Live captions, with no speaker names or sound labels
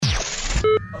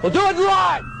Well, do it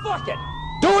live! Fuck it!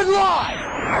 Do it live!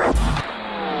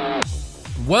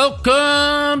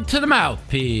 Welcome to the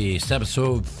Mouthpiece,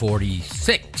 episode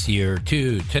 46, year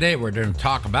 2. Today we're going to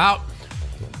talk about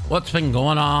what's been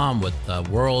going on with the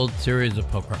World Series of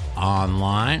Poker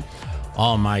Online,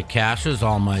 all my cashes,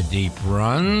 all my deep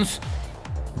runs,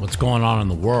 what's going on in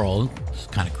the world. It's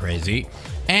kind of crazy.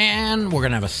 And we're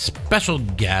going to have a special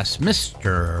guest,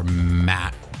 Mr.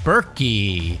 Matt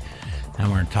Berkey. And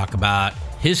we're going to talk about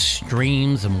his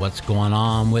streams and what's going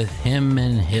on with him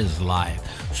and his life.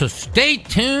 So stay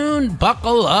tuned,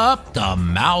 buckle up, the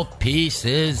Mouthpiece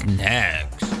is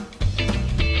next.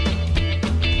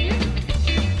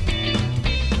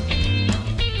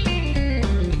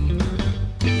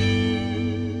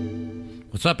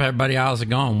 What's up, everybody? How's it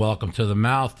going? Welcome to the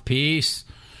Mouthpiece.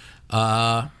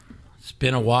 It's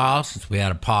been a while since we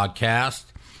had a podcast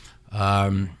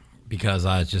because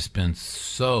I've just been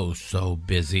so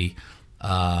busy.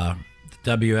 The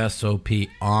WSOP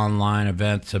online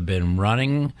events have been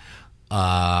running.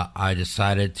 I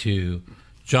decided to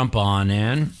jump on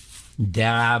in,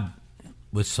 dab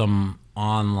with some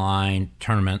online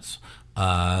tournaments.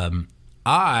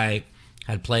 I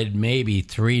had played maybe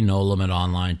 3 no-limit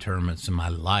online tournaments in my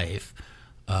life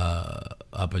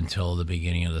up until the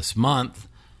beginning of this month.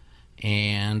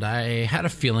 And I had a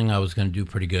feeling I was going to do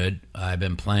pretty good. I've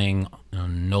been playing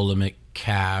no-limit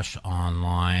cash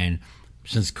online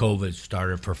since COVID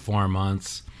started for 4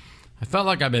 months. I felt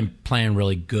like I've been playing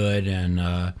really good, and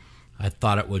I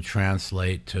thought it would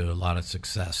translate to a lot of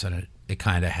success, and it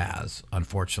kind of has.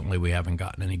 Unfortunately, we haven't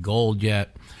gotten any gold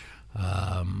yet,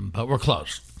 but we're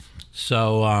close.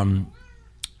 So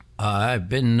I've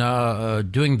been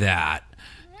doing that,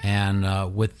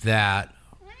 and with that,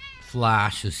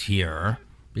 Flash is here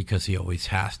because he always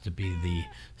has to be the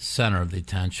center of the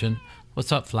attention.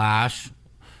 What's up, Flash?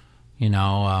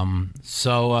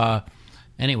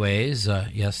 Anyways,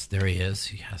 yes, there he is.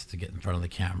 He has to get in front of the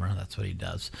camera. That's what he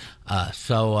does.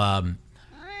 The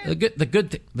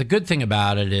good thing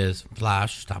about it is,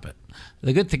 Flash, stop it.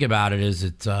 The good thing about it is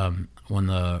it's when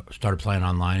started playing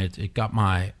online, it got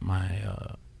my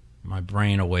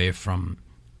brain away from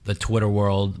the Twitter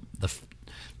world, the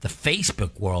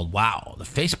Facebook world. Wow, the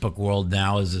Facebook world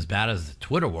now is as bad as the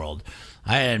Twitter world.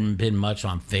 I hadn't been much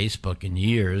on Facebook in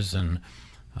years, and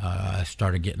I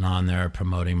started getting on there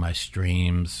promoting my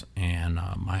streams and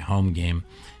my home game,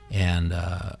 and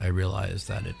I realized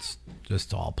that it's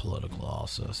just all political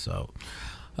also. So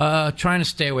trying to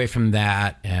stay away from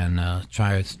that and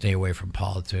try to stay away from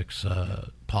politics.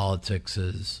 Politics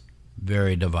is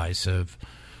very divisive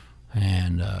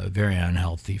and very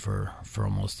unhealthy for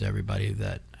almost everybody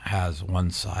that has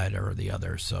one side or the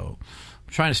other. So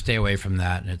I'm trying to stay away from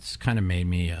that, and it's kind of made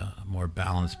me a more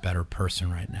balanced, better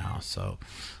person right now. So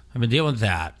I've been dealing with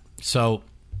that. So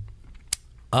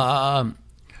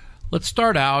let's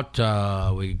start out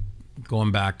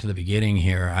going back to the beginning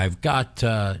here. I've got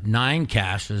 9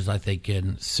 cashes, I think,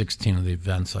 in 16 of the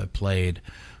events I played,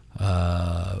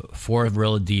 4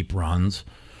 really deep runs.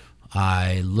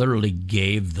 I literally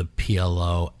gave the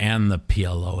PLO and the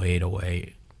PLO 8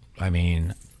 away. I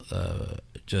mean, for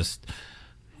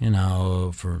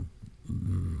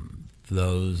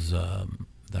those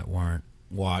that weren't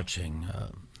watching,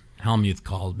 Helmuth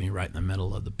called me right in the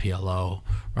middle of the PLO,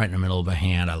 right in the middle of a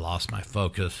hand. I lost my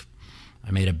focus.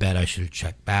 I made a bet I should have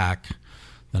checked back.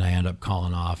 Then I ended up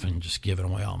calling off and just giving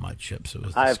away all my chips. It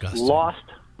was disgusting. I've lost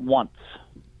once.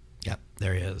 Yep,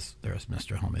 there he is. There's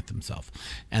Mr. Helmuth himself.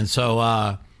 And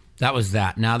so that was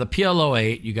that. Now, the PLO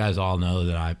 8, you guys all know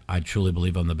that I truly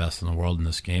believe I'm the best in the world in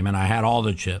this game, and I had all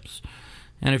the chips.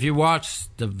 And if you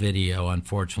watch the video,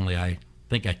 unfortunately, I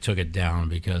think I took it down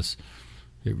because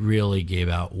it really gave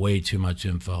out way too much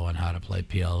info on how to play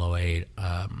PLO 8.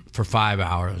 For 5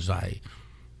 hours, I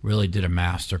really did a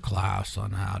master class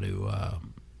on how to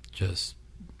just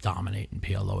dominate in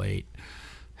PLO 8.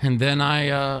 And then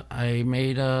I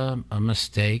made a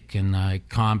mistake, and I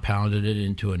compounded it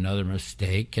into another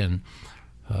mistake. And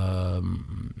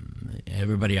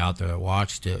everybody out there that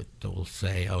watched it will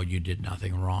say, oh, you did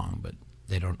nothing wrong, but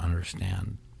they don't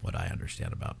understand what I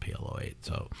understand about PLO 8.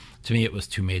 So to me, it was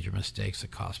 2 major mistakes that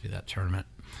cost me that tournament.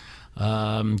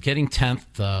 Getting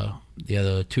 10th the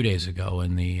other 2 days ago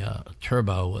in the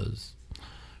Turbo was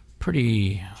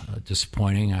pretty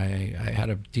disappointing. I had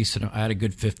a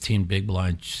good 15 big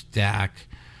blind stack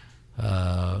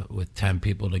with 10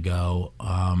 people to go.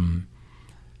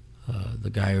 The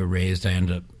guy who raised, I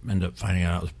ended up finding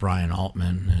out it was Brian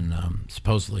Altman, and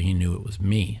supposedly he knew it was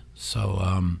me.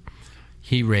 So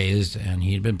he raised, and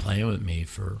he'd been playing with me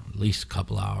for at least a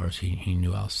couple hours. He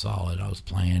knew how solid I was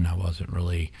playing. I wasn't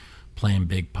really playing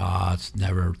big pots,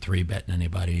 never 3-betting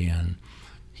anybody, and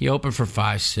he opened for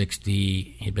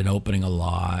 560. He'd been opening a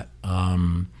lot.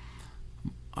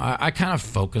 I kind of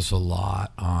focus a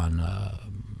lot on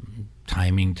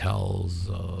timing tells,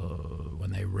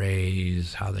 when they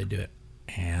raise, how they do it.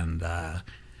 And I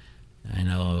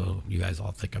know you guys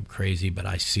all think I'm crazy, but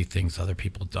I see things other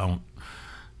people don't.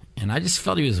 And I just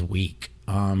felt he was weak.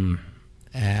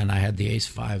 And I had the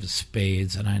ace-5 of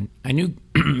spades, and I knew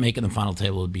making the final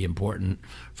table would be important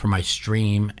for my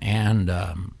stream and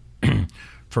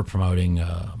for promoting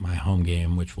my home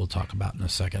game, which we'll talk about in a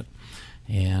second.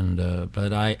 And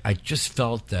but I just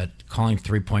felt that calling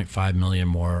 3.5 million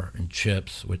more in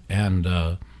chips, which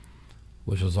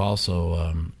was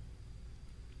also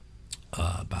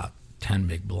about 10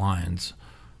 big blinds,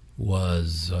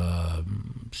 was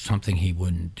something he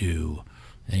wouldn't do,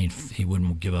 and he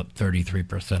wouldn't give up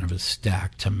 33% of his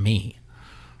stack to me,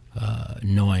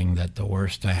 knowing that the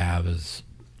worst I have is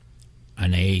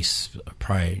an ace.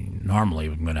 Probably normally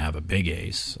I'm going to have a big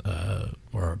ace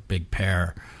or a big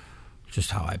pair,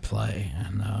 just how I play.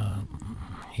 And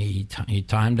he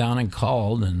timed down and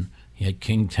called, and he had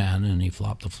king 10, and he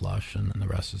flopped a flush, and then the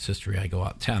rest is history. I go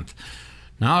out 10th.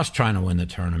 Now I was trying to win the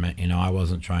tournament. I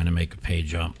wasn't trying to make a pay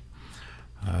jump.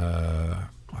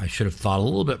 I should have thought a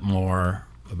little bit more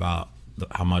about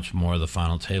how much more the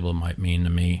final table might mean to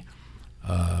me,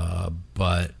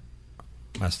 but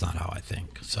that's not how I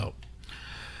think. So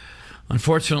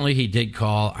unfortunately, he did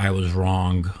call. I was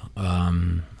wrong.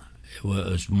 It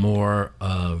was more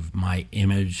of my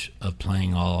image of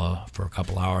playing all for a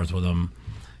couple hours with him,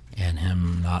 and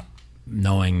him not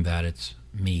knowing that it's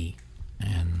me,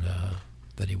 and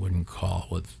that he wouldn't call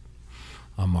with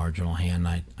a marginal hand.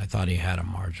 I thought he had a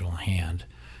marginal hand,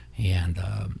 and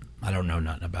I don't know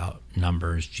nothing about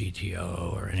numbers,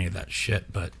 GTO, or any of that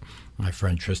shit, but my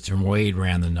friend Tristan Wade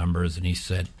ran the numbers, and he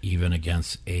said even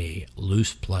against a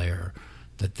loose player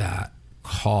that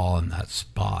call in that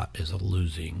spot is a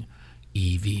losing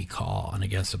EV call, and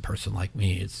against a person like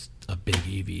me, it's a big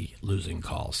EV losing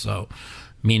call. So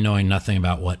me knowing nothing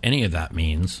about what any of that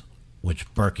means, which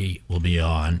Berkey will be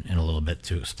on in a little bit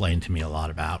to explain to me a lot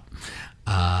about,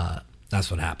 that's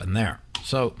what happened there.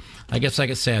 So I guess I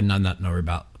could say I'm not worried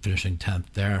about finishing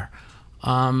 10th there.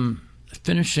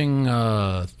 Finishing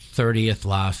 30th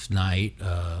last night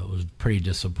was pretty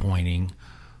disappointing.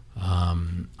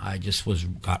 I just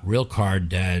got real card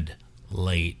dead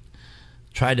late.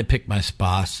 Tried to pick my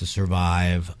spots to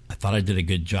survive. I thought I did a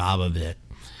good job of it.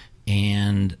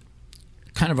 And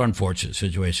kind of unfortunate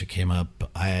situation came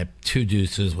up. I had 2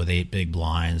 deuces with 8 big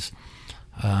blinds.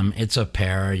 It's a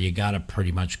pair. You got to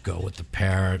pretty much go with the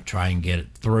pair, try and get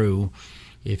it through.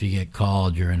 If you get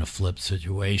called, you're in a flip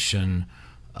situation.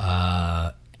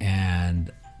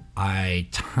 And I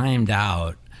timed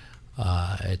out.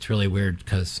 It's really weird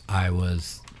because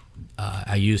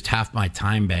I used half my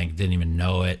time bank, didn't even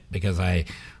know it, because I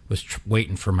was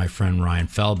waiting for my friend Ryan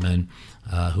Feldman,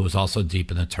 who was also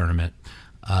deep in the tournament,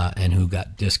 and who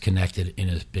got disconnected in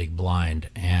his big blind.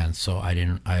 And so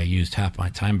I used half my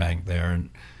time bank there.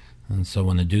 And so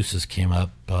when the deuces came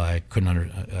up, I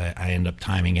ended up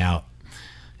timing out.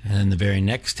 And then the very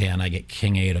next hand, I get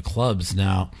king 8 of clubs.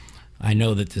 Now, I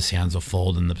know that this hand's a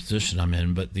fold in the position I'm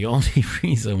in, but the only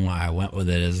reason why I went with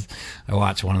it is I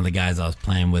watched one of the guys I was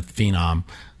playing with, Phenom,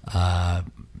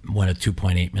 win a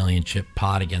 2.8 million chip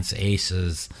pot against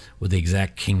aces with the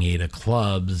exact king 8 of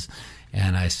clubs.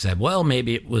 And I said, well,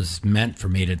 maybe it was meant for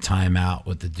me to time out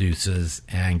with the deuces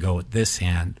and go with this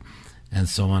hand. And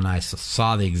so when I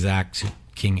saw the exact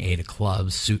king 8 of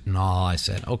clubs, suit and all, I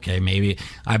said, okay, maybe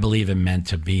I believe in meant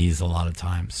to be's a lot of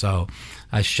times. So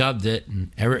I shoved it,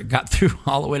 and Eric got through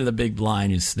all the way to the big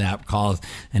blind, who snap calls,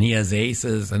 and he has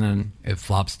aces, and then it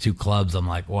flops 2 clubs. I'm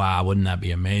like, wow, wouldn't that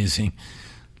be amazing?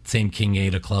 Same king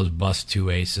 8 of clubs, bust 2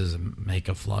 aces and make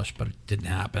a flush, but it didn't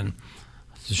happen.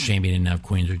 It's a shame he didn't have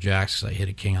queens or jacks, because I hit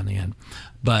a king on the end.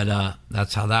 But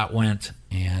that's how that went,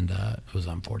 and it was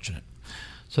unfortunate.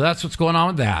 So that's what's going on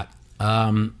with that.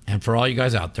 And for all you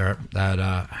guys out there that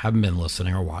haven't been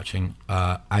listening or watching,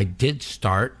 I did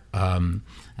start, and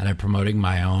I'm promoting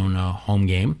my own home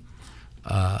game,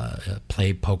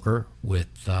 play poker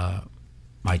with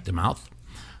Mike The Mouth.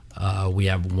 We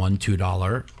have 1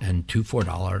 $2 and 2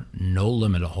 $4, no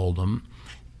limit of hold'em,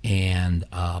 and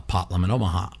pot limit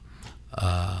Omaha.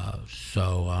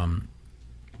 So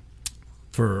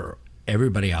for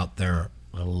everybody out there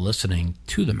listening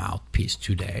to the Mouthpiece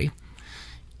today,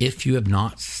 if you have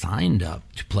not signed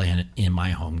up to play in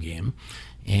my home game,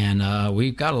 and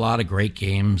we've got a lot of great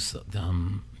games,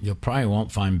 you probably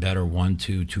won't find better 1,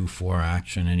 2, 2, 4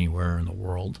 action anywhere in the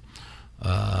world,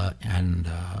 and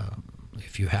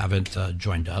if you haven't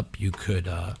joined up, you could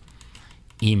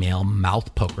email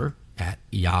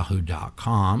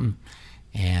mouthpoker@yahoo.com,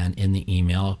 and in the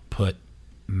email put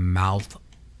Mouth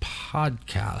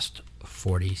Podcast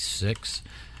 46,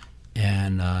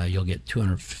 and you'll get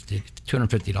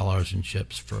 $250 in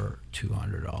chips for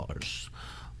 $200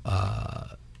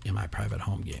 in my private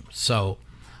home game. So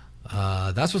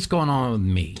that's what's going on with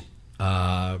me.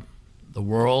 The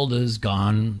world has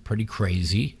gone pretty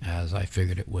crazy, as I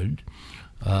figured it would.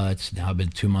 It's now been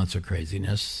 2 months of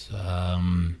craziness.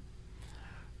 I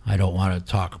don't want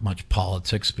to talk much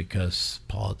politics because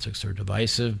politics are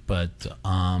divisive, but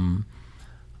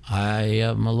I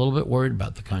am a little bit worried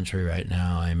about the country right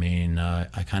now. I mean,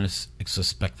 I kind of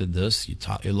suspected this. You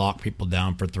lock people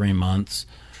down for 3 months.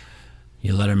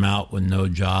 You let them out with no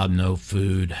job, no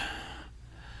food,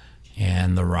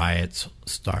 and the riots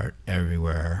start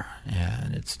everywhere,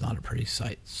 and it's not a pretty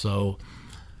sight. So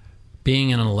being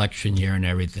in an election year and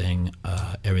everything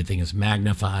is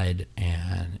magnified,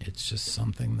 and it's just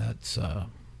something that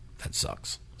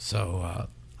sucks. So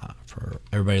for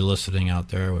everybody listening out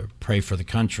there, pray for the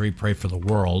country, pray for the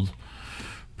world,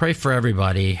 pray for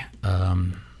everybody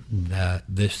that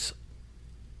this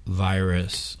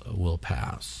virus will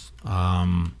pass.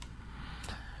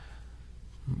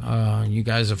 You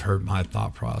guys have heard my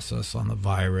thought process on the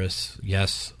virus.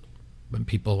 Yes, when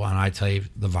I tell you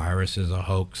the virus is a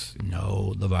hoax,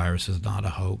 no, the virus is not a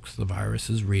hoax. The virus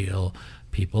is real.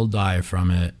 People die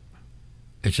from it.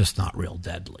 It's just not real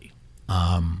deadly.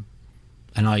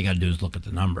 And all you got to do is look at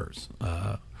the numbers.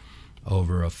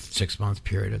 Over a 6-month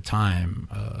period of time,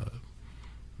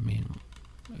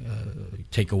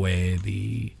 take away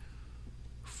the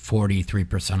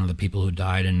 43% of the people who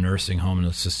died in nursing home and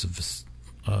assisted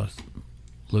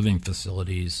living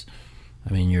facilities.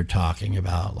 I mean, you're talking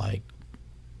about like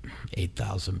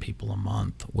 8,000 people a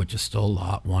month, which is still a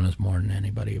lot. One is more than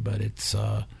anybody, but it's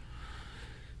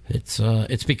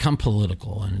become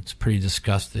political, and it's pretty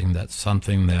disgusting that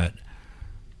something that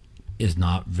is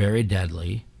not very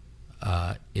deadly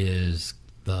is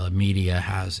the media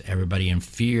has everybody in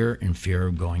fear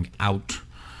of going out,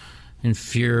 in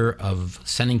fear of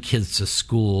sending kids to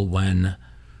school when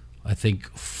I think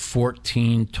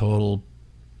 14 total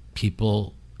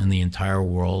people in the entire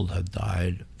world have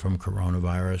died from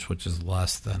coronavirus, which is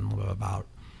less than about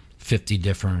 50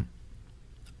 different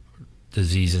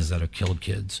diseases that have killed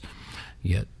kids.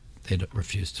 Yet they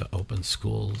refuse to open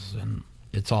schools, and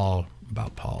it's all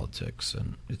about politics,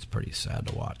 and it's pretty sad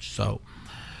to watch. So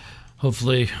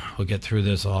hopefully we'll get through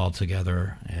this all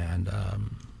together, and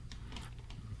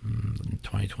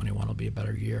 2021 will be a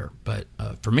better year. But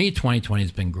for me, 2020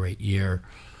 has been a great year.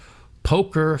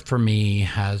 Poker for me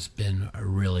has been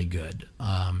really good.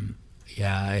 I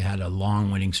had a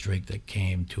long winning streak that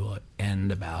came to an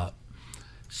end about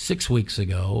 6 weeks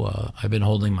ago. I've been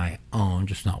holding my own,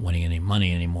 just not winning any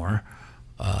money anymore.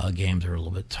 Games are a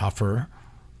little bit tougher.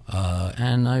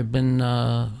 And I've been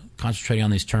concentrating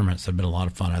on these tournaments. They've been a lot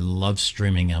of fun. I love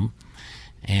streaming them.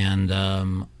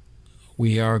 And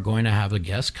we are going to have a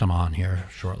guest come on here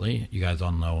shortly. You guys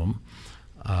all know him,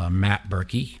 Matt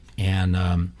Berkey.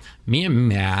 And me and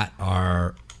Matt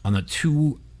are on the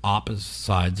two opposite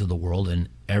sides of the world in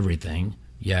everything,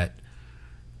 yet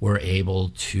we're able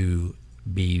to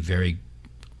be very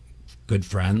good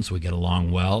friends. We get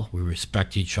along well. We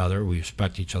respect each other. We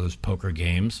respect each other's poker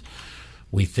games.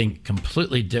 We think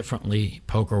completely differently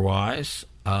poker-wise,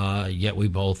 yet we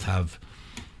both have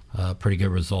pretty good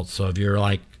results. So if you're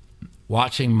like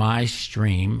watching my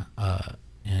stream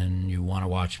and you want to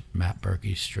watch Matt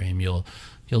Berkey's stream, you'll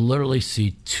literally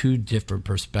see two different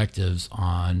perspectives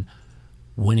on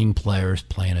winning players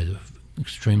playing an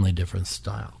extremely different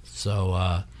style.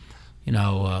 So,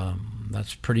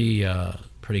 that's pretty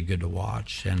good to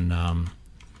watch. And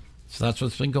so that's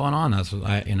what's been going on. That's what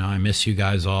I miss you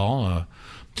guys all.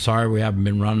 Sorry we haven't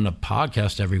been running a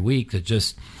podcast every week. It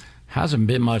just hasn't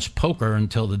been much poker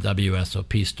until the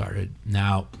WSOP started.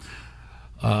 Now,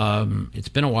 it's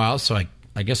been a while, so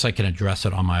I guess I can address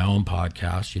it on my own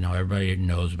podcast. Everybody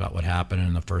knows about what happened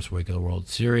in the first week of the World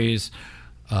Series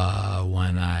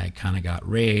when I kind of got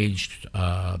raged,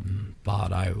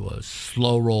 thought I was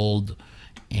slow-rolled,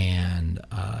 and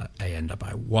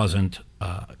I wasn't.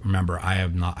 Remember, I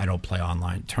don't play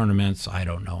online tournaments. I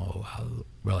don't know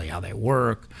how they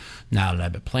work. Now that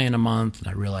I've been playing a month and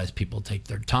I realize people take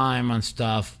their time on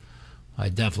stuff, I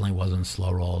definitely wasn't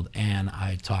slow-rolled. And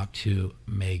I talked to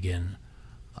Megan,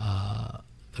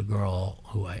 the girl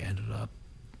who I ended up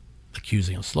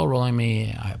accusing of slow-rolling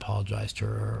me. I apologized to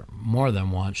her more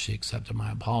than once. She accepted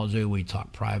my apology. We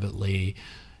talked privately,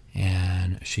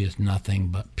 and she is nothing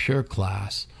but pure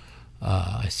class.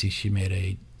 I see she made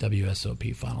a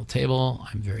WSOP final table.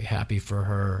 I'm very happy for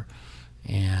her.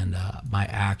 And my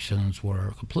actions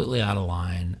were completely out of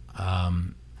line.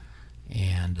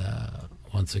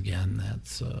 Once again,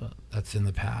 that's in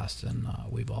the past, and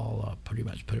we've all pretty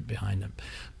much put it behind them.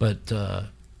 But, kind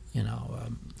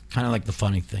of like the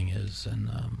funny thing is, and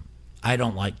I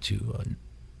don't like to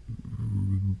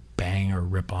bang or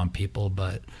rip on people,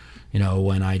 but,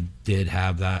 when I did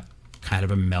have that kind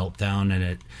of a meltdown,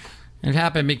 and it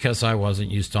happened because I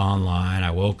wasn't used to online.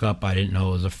 I woke up, I didn't know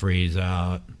it was a freeze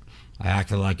out. I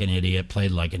acted like an idiot,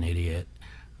 played like an idiot.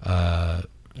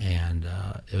 And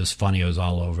it was funny. It was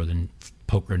all over the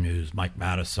poker news. Mike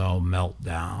Matusow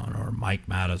meltdown, or Mike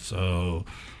Matusow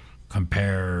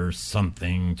compares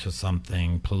something to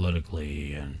something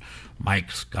politically, and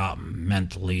Mike's got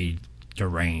mentally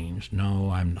deranged.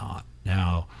 No, I'm not.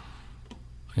 Now,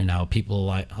 people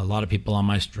a lot of people on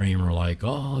my stream are like,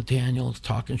 "Oh, Daniel's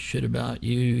talking shit about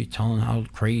you, telling how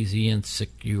crazy and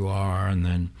sick you are," and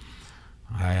then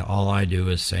all I do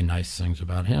is say nice things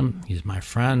about him. He's my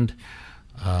friend.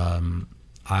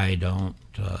 I don't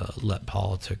let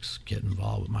politics get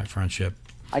involved with my friendship.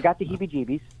 I got the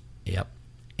heebie-jeebies. Yep.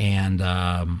 And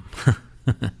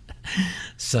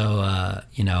so,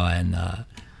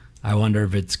 I wonder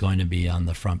if it's going to be on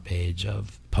the front page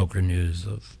of Poker News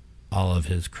of all of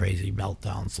his crazy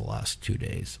meltdowns the last 2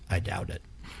 days. I doubt it,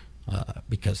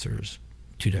 because there's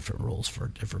two different rules for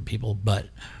different people. But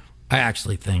I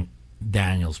actually think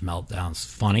Daniel's meltdown's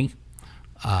funny.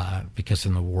 Because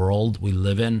in the world we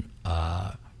live in,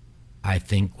 I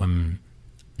think when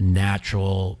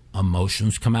natural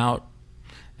emotions come out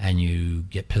and you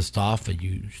get pissed off and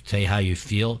you say how you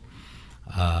feel,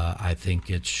 I think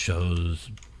it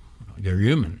shows you're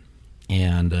human.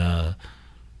 And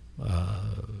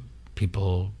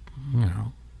people,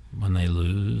 when they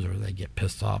lose or they get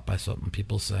pissed off by something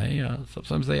people say,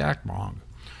 sometimes they act wrong.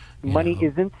 Money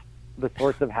isn't the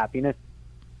source of happiness.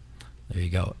 There you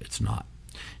go. It's not.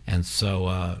 And so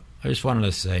I just wanted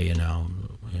to say, no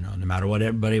matter what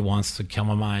everybody wants to come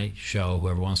on my show,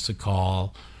 whoever wants to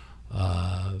call,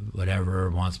 whatever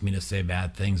wants me to say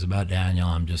bad things about Daniel,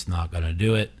 I'm just not going to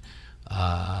do it.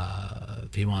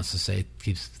 If he wants to say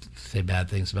bad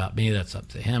things about me, that's up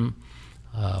to him.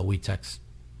 We text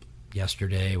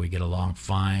yesterday. We get along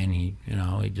fine.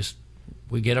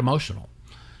 We get emotional.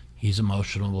 He's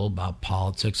emotional about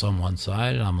politics on one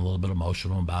side, and I'm a little bit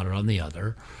emotional about it on the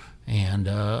other. And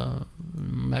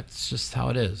that's just how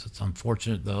it is. It's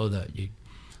unfortunate, though, that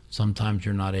sometimes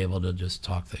you're not able to just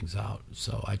talk things out.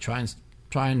 So I try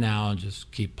now and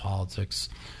just keep politics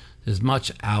as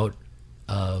much out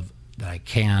of that I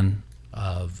can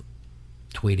of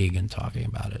tweeting and talking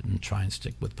about it, and try and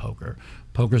stick with poker.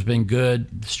 Poker's been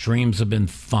good. The streams have been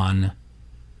fun.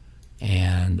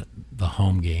 And the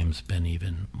home game's been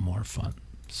even more fun.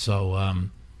 So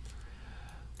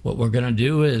what we're going to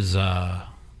do is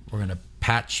we're going to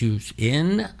patch you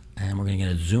in, and we're going to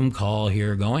get a Zoom call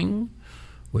here going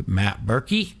with Matt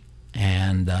Berkey.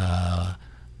 And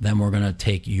then we're going to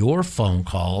take your phone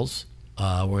calls.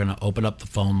 We're going to open up the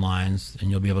phone lines,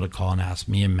 and you'll be able to call and ask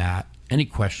me and Matt any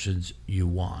questions you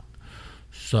want.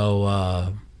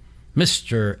 So,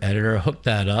 Mr. Editor, hook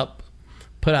that up.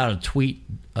 Put out a tweet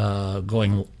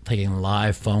taking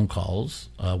live phone calls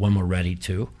when we're ready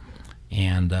to.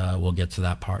 And we'll get to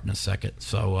that part in a second.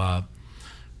 So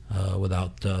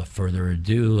without further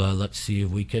ado, let's see if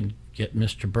we can get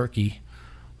Mr. Berkey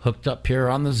hooked up here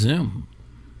on the Zoom.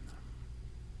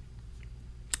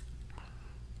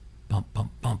 Bump,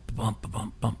 bump, bump, bump,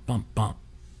 bump, bump, bump, bump.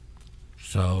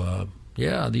 So,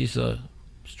 these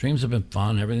streams have been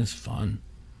fun. Everything's fun.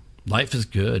 Life is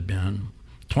good, man.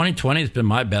 2020 has been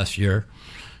my best year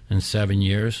in 7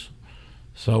 years.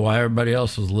 So while everybody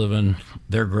else was living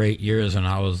their great years and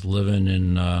I was living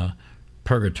in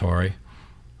purgatory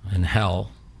and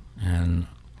hell, and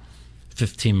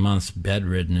 15 months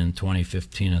bedridden in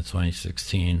 2015 and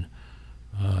 2016,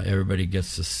 everybody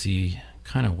gets to see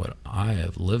kind of what I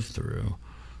have lived through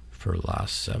for the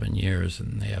last 7 years,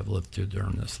 and they have lived through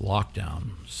during this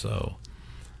lockdown. So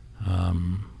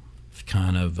it's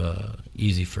kind of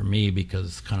easy for me because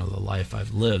it's kind of the life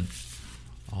I've lived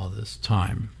all this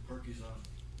time.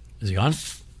 Is he on?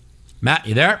 Matt,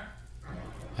 you there?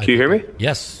 Can you hear me?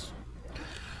 Yes.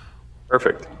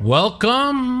 Perfect.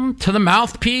 Welcome to the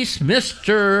Mouthpiece,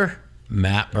 Mr.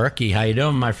 Matt Berkey. How you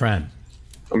doing, my friend?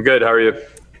 I'm good. How are you?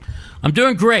 I'm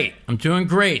doing great.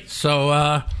 So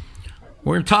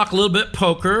we're going to talk a little bit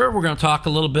poker. We're going to talk a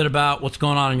little bit about what's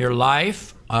going on in your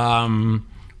life.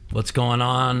 What's going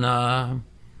on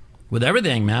with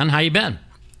everything, man? How you been?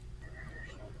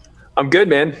 I'm good,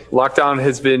 man. Lockdown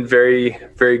has been very,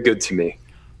 very good to me.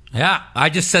 Yeah, I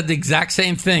just said the exact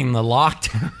same thing. The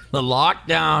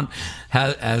lockdown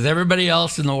has, as everybody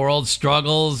else in the world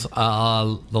struggles, the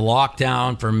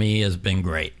lockdown for me has been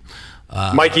great.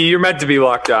 Mikey, you're meant to be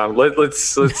locked down.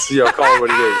 Let's call it what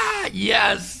it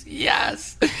is.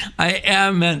 Yes. I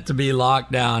am meant to be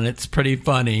locked down. It's pretty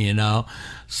funny,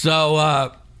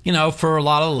 So, for a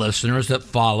lot of listeners that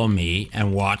follow me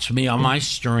and watch me on my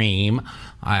stream,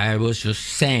 I was just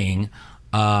saying,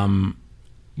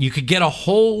 you could get a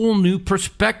whole new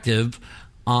perspective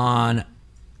on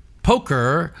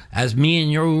poker as me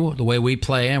and you, the way we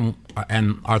play,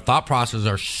 and our thought processes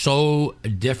are so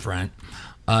different,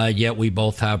 yet we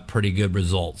both have pretty good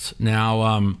results.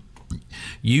 Now,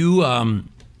 you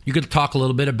could talk a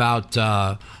little bit about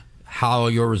how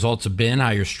your results have been, how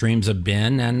your streams have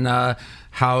been, and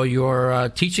how your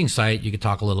teaching site you could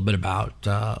talk a little bit about.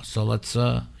 So let's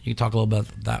you can talk a little bit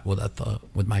about that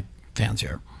with my fans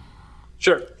here.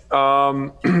 Sure.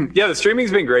 Yeah, the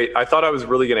streaming's been great. I thought I was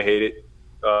really going to hate it,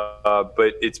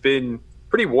 but it's been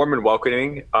pretty warm and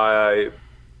welcoming. I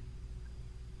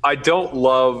don't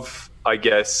love, I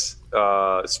guess,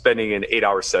 spending an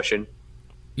 8-hour session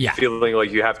feeling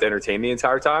like you have to entertain the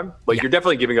entire time. You're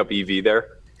definitely giving up EV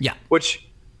there. Yeah. Which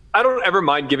I don't ever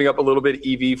mind giving up a little bit of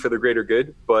EV for the greater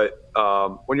good, but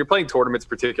when you're playing tournaments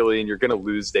particularly and you're going to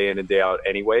lose day in and day out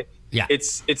anyway,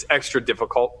 it's extra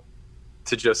difficult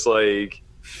to just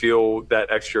feel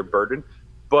that extra burden.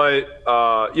 But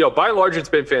by and large, it's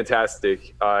been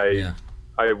fantastic. I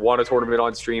won a tournament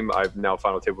on stream. I've now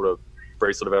final tabled a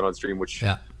bracelet event on stream, which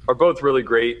are both really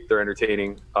great. They're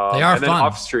entertaining. They are and then fun.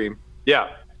 Off stream,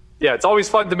 it's always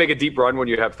fun to make a deep run when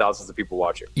you have thousands of people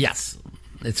watching. Yes,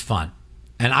 it's fun.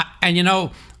 And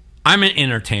I'm an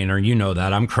entertainer. You know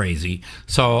that. I'm crazy.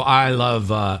 So I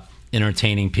love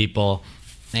entertaining people.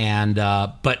 And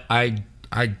but I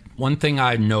one thing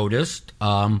I've noticed,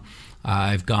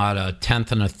 I've got a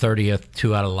 10th and a 30th,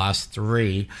 2 out of the last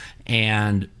 3,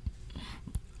 and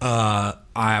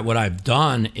what I've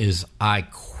done is I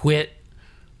quit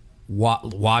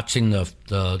watching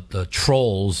the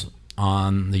trolls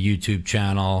on the YouTube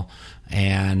channel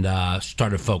and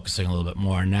started focusing a little bit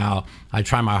more. Now I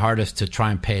try my hardest to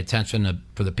try and pay attention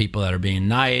for the people that are being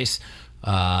nice,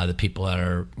 the people that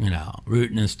are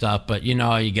rooting and stuff. But you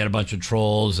get a bunch of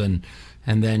trolls and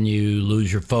then you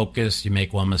lose your focus. You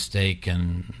make one mistake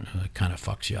and it kind of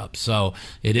fucks you up. So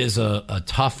it is a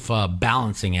tough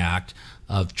balancing act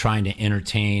of trying to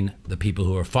entertain the people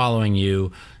who are following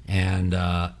you and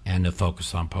to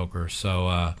focus on poker.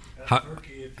 So Ask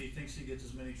Berkey if he thinks he gets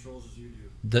as many trolls as you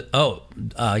do.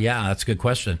 Yeah, that's a good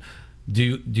question.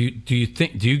 Do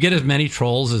you get as many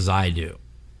trolls as I do?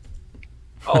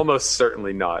 Almost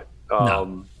certainly not.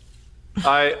 No.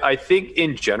 I think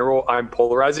in general I'm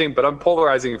polarizing, but I'm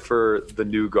polarizing for the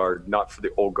new guard, not for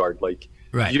the old guard.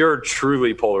 Right. You're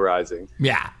truly polarizing.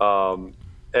 Yeah.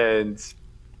 And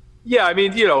yeah, I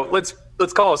mean, let's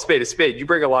call a spade. You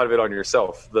bring a lot of it on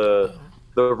yourself. The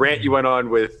rant you went on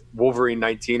with Wolverine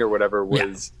 19 or whatever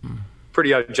was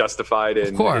pretty unjustified, and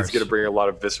it's going to bring a lot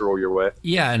of visceral your way.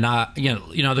 Yeah, and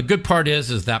the good part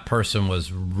is that person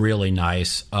was really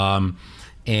nice.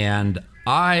 And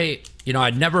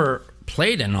I'd never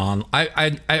played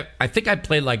I think I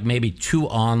played maybe 2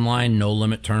 online no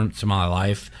limit tournaments in my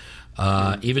life.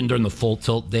 Even during the full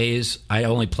tilt days, I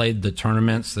only played the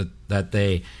tournaments that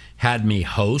they had me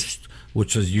host,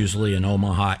 which was usually an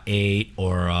Omaha 8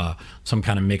 or some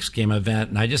kind of mixed game event.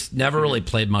 And I just never really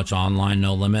played much online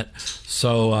no limit.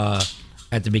 So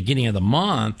at the beginning of the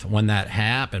month when that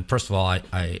happened, first of all,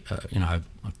 I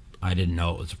didn't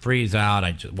know it was a freeze out.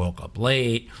 I just woke up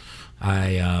late.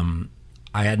 I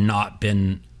had not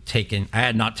taken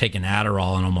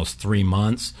Adderall in almost 3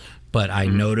 months, but I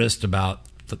noticed about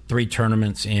 3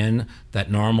 tournaments in that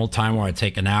normal time where I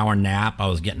take an hour nap, I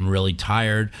was getting really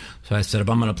tired. So I said, if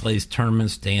I'm going to play these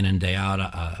tournaments day in and day out,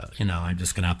 I'm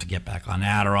just going to have to get back on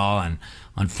Adderall. And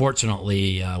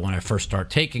unfortunately, when I first start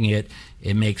taking it,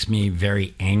 it makes me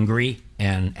very angry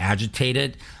and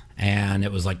agitated. And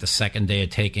it was like the second day of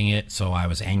taking it, so I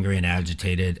was angry and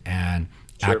agitated and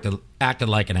acted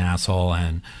like an asshole.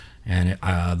 And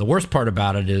the worst part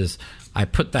about it is I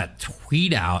put that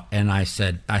tweet out and I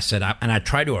said, and I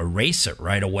tried to erase it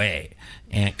right away.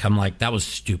 And I'm like, that was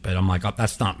stupid. I'm like, oh,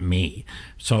 that's not me.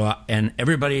 So, and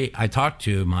everybody I talked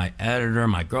to, my editor,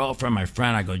 my girlfriend, my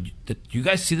friend, I go, do you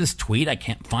guys see this tweet? I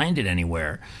can't find it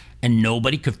anywhere. And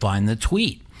nobody could find the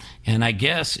tweet. And I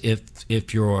guess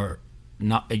if you're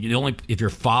not if you're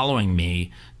following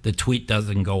me, the tweet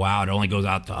doesn't go out. It only goes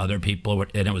out to other people,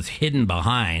 and it was hidden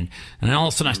behind. And then all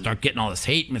of a sudden, I start getting all this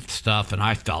hate myth stuff, and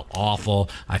I felt awful.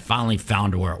 I finally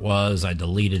found where it was. I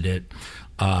deleted it.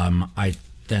 I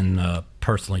then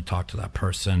personally talked to that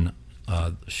person.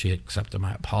 She accepted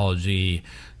my apology,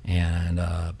 and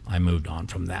I moved on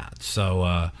from that.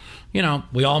 So,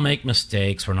 we all make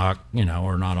mistakes. We're not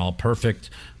all perfect.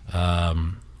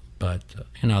 But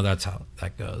that's how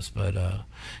that goes. But,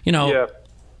 yeah.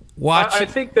 Watch. I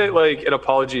think that an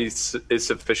apology is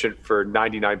sufficient for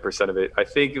 99% of it. I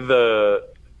think the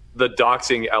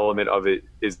doxing element of it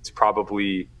is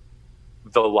probably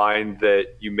the line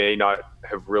that you may not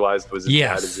have realized was as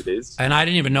bad as it is. And I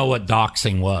didn't even know what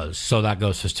doxing was, so that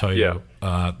goes to show you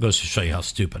how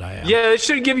stupid I am. Yeah, it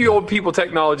should give you old people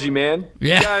technology, man.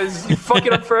 Yeah, you guys, you fuck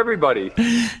it up for everybody.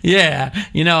 Yeah,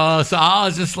 so I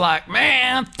was just like,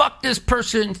 man, fuck this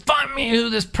person. Find me who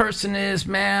this person is,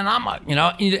 man.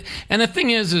 And the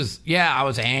thing is, I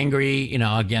was angry.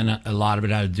 Again, a lot of it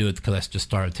had to do with because I just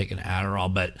started taking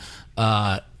Adderall, but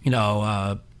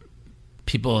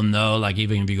people know,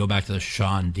 even if you go back to the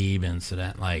Sean Deeb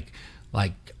incident,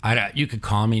 you could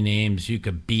call me names, you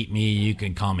could beat me, you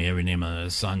can call me every name under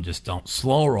the sun, just don't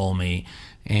slow roll me.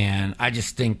 And I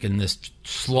just think in this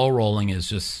slow rolling is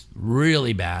just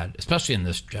really bad, especially in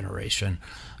this generation.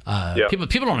 People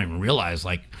don't even realize,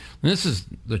 and this is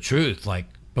the truth,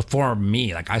 before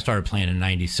me, I started playing in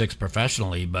 96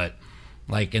 professionally, but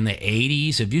in the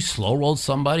 80s, if you slow rolled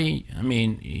somebody,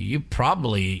 you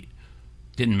probably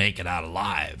didn't make it out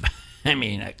alive. I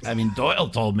mean, Doyle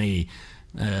told me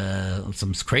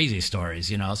some crazy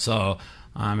stories, So,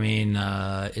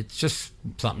 it's just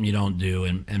something you don't do.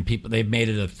 And people, they've made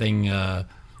it a thing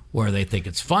where they think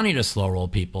it's funny to slow roll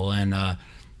people. And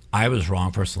I was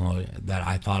wrong personally that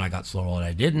I thought I got slow rolled.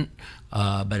 I didn't.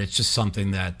 But it's just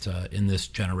something that in this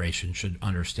generation should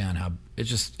understand how it's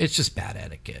just bad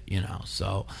etiquette,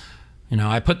 So,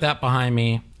 I put that behind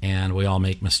me, and we all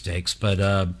make mistakes. But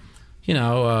a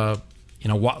lot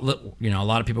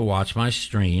of people watch my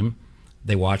stream.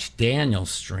 They watch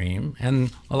Daniel's stream,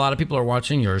 and a lot of people are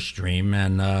watching your stream.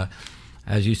 And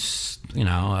as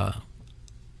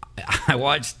I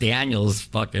watched Daniel's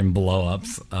fucking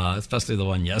blow-ups, especially the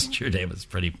one yesterday was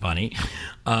pretty funny.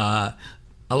 What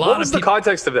was the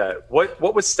context of that?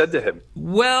 What was said to him?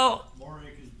 Well,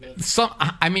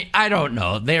 I don't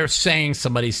know. They're saying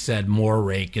somebody said more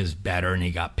rake is better, and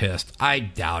he got pissed. I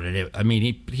doubted it.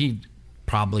 He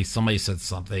probably, somebody said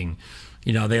something.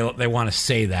 They want to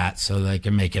say that so they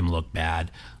can make him look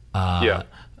bad.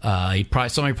 Somebody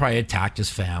probably attacked his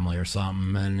family or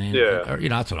something, and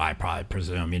that's what I probably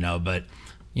presume. But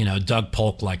Doug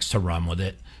Polk likes to run with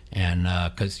it, and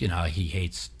because he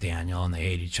hates Daniel and they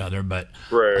hate each other. But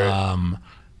listen,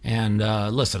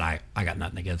 I got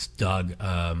nothing against Doug.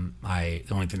 The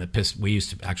only thing that we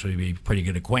used to actually be pretty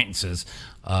good acquaintances.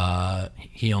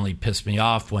 He only pissed me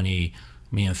off when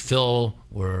me and Phil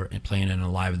were playing in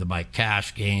a Live at the Bike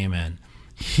Cash game, and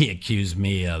he accused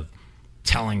me of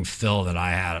telling Phil that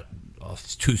I had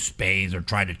 2 spades or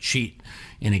tried to cheat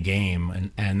in a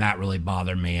game, and that really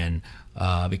bothered me. And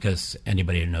because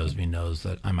anybody who knows me knows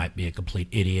that I might be a complete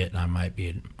idiot and I might be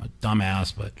a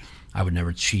dumbass, but I would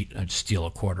never cheat. I'd steal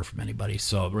a quarter from anybody.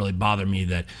 So it really bothered me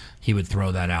that he would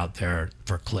throw that out there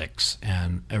for clicks.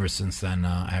 And ever since then,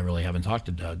 I really haven't talked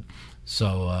to Doug.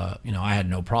 So, I had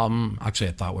no problem. Actually,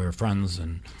 I thought we were friends,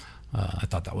 and I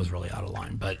thought that was really out of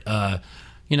line. But,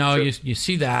 you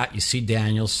see that. You see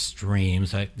Daniel's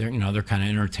streams. They're kind of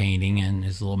entertaining, and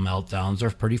his little meltdowns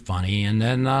are pretty funny. And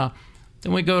then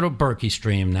we go to Berkey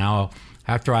stream. Now,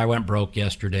 after I went broke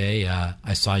yesterday,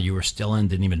 I saw you were still in,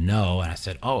 didn't even know. And I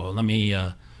said, let me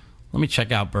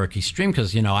check out Berkey's stream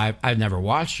because, I've never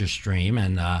watched your stream,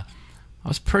 and I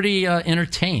was pretty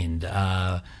entertained.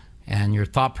 And your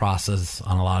thought process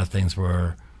on a lot of things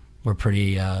were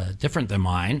pretty different than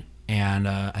mine, and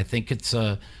I think it's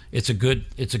a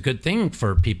good thing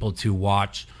for people to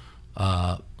watch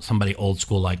somebody old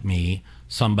school like me,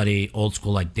 somebody old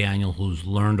school like Daniel, who's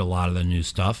learned a lot of the new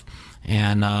stuff,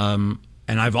 and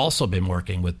I've also been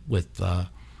working with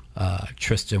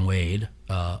Tristan Wade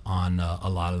on a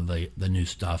lot of the new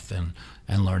stuff and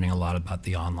learning a lot about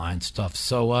the online stuff.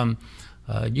 So.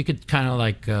 You could kind of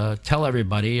tell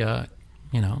everybody, how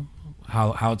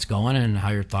it's going and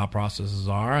how your thought processes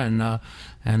are, and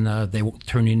they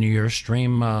turn into your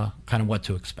stream, kind of what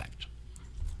to expect.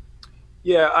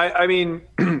 Yeah,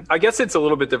 I guess it's a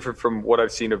little bit different from what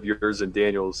I've seen of yours and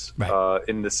Daniel's, right.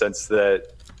 In the sense that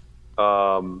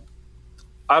I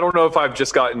don't know if I've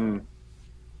just gotten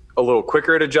a little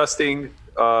quicker at adjusting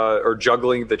or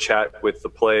juggling the chat with the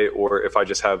play, or if I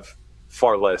just have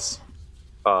far less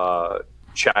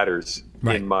chatters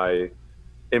in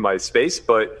my space.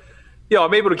 But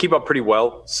I'm able to keep up pretty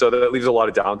well, so that leaves a lot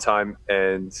of downtime,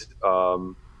 and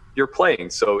you're playing,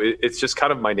 so it's just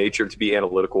kind of my nature to be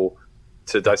analytical,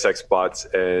 to dissect spots,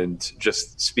 and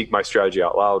just speak my strategy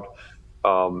out loud.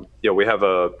 We have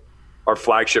our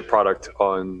flagship product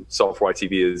on Software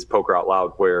TV is Poker Out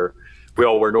Loud, where we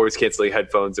all wear noise canceling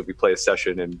headphones and we play a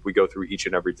session and we go through each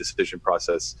and every decision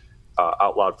process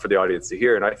out loud for the audience to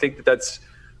hear. And I think that that's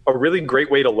a really great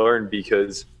way to learn,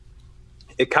 because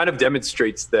it kind of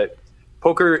demonstrates that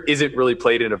poker isn't really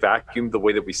played in a vacuum the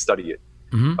way that we study it.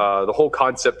 The whole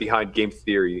concept behind game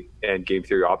theory and game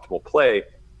theory optimal play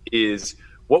is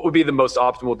what would be the most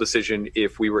optimal decision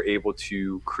if we were able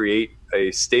to create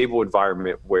a stable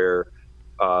environment where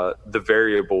the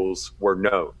variables were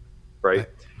known, right?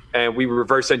 And we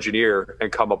reverse engineer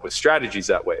and come up with strategies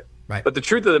that way. Right. But the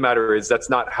truth of the matter is that's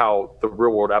not how the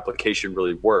real world application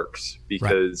really works,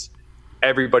 because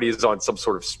everybody is on some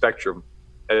sort of spectrum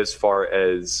as far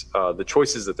as the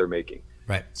choices that they're making.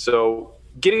 Right. So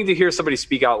getting to hear somebody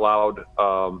speak out loud,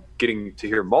 getting to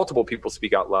hear multiple people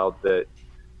speak out loud that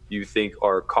you think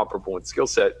are comparable in skill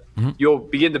set, you'll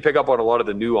begin to pick up on a lot of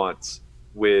the nuance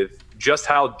with just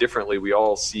how differently we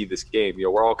all see this game.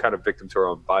 We're all kind of victim to our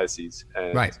own biases,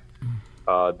 and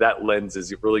that lens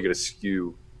is really going to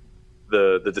skew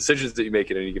the decisions that you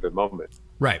make at any given moment.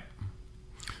 Right.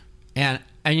 And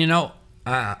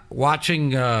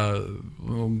watching,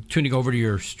 tuning over to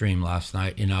your stream last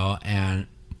night, and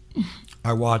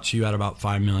I watched you at about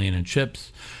 5 million in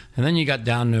chips, and then you got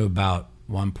down to about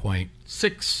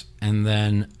 1.6, and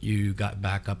then you got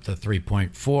back up to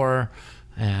 3.4,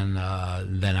 and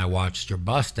then I watched your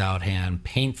bust out hand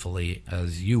painfully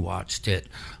as you watched it.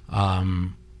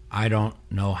 I don't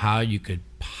know how you could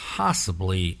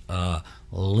possibly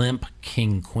limp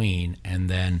king queen and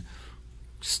then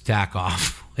stack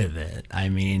off with it. I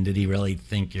mean, did he really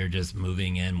think you're just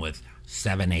moving in with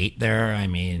 7-8 there? I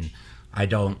mean, I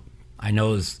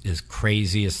know as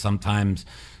crazy as sometimes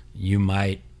you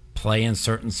might play in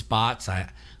certain spots,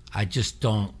 I just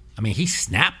don't. I mean, he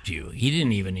snapped you. He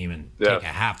didn't even take a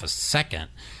half a second,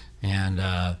 and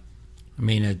I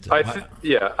mean,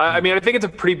 I mean, I think it's a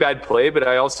pretty bad play, but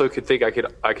I also could think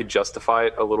I could justify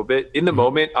it a little bit. In the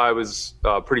moment, I was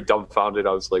pretty dumbfounded.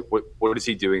 I was like, "What is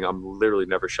he doing? I'm literally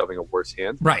never shoving a worse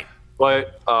hand." Right.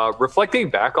 But reflecting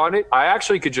back on it, I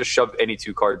actually could just shove any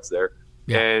two cards there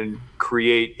and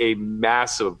create a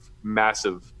massive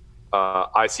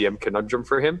ICM conundrum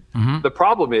for him. The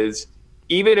problem is,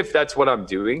 even if that's what I'm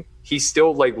doing, he's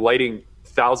still like lighting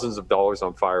thousands of dollars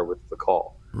on fire with the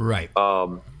call. Right.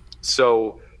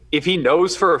 So if he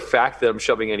knows for a fact that I'm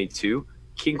shoving any two,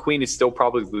 king queen is still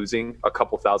probably losing a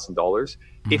couple $1,000s.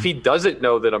 If he doesn't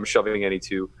know that I'm shoving any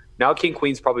two, now king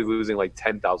queen's probably losing like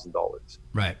 $10,000.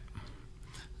 Right.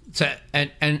 So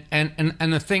and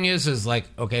the thing is like,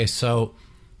 okay, so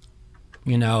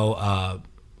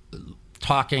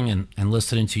talking and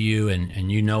listening to you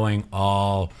and you knowing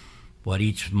all what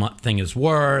each thing is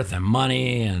worth and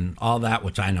money and all that,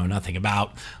 which I know nothing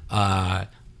about.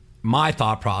 My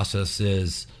thought process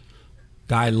is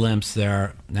guy limps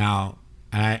there now,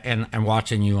 and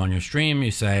watching you on your stream, you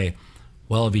say,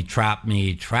 well, if he trap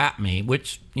me,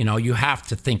 which, you have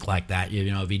to think like that.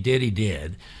 If he did, he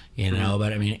did,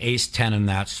 but I mean, ace 10 in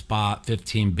that spot,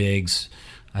 15 bigs,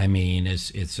 I mean,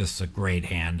 it's just a great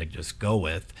hand to just go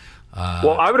with.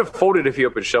 Well, I would have folded if he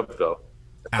opened shove, though.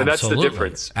 And that's the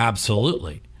difference.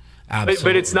 Absolutely.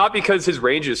 But it's not because his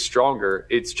range is stronger.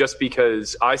 It's just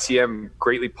because ICM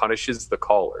greatly punishes the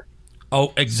caller.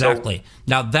 Oh, exactly.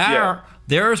 So, now,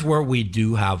 there's where we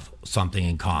do have something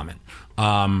in common.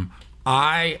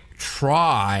 I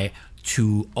try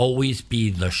to always be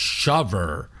the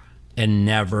shover and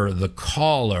never the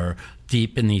caller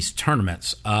deep in these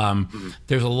tournaments.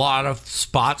 There's a lot of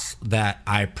spots that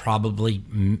I probably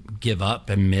give up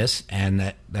and miss,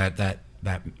 and that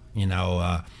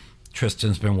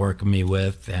Tristan's been working me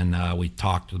with, and we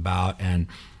talked about, and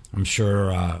I'm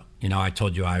sure I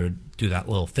told you I would do that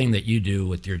little thing that you do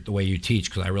with the way you teach,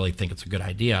 because I really think it's a good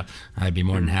idea. I'd be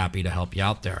more than happy to help you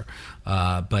out there.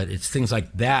 But it's things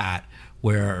like that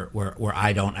where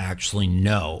I don't actually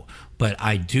know, but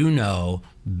I do know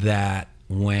that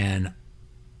when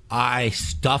I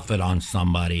stuff it on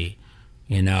somebody,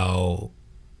 king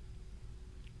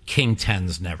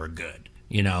 10's never good.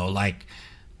 Like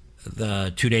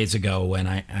the 2 days ago when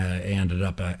I ended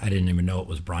up, I didn't even know it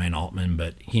was Brian Altman,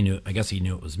 but I guess he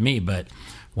knew it was me. But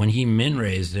when he min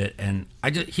raised it, and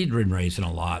he'd min raised it a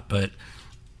lot, but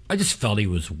I just felt he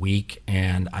was weak,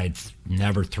 and I'd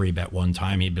never 3-bet one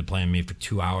time. He'd been playing me for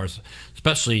 2 hours,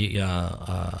 especially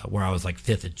where I was like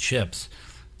fifth at chips,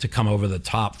 to come over the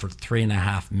top for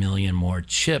 3.5 million more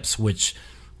chips, which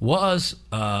was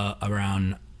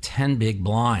around 10 big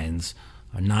blinds,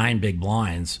 or 9 big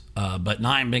blinds. But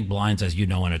 9 big blinds, as you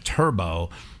know, in a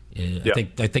turbo,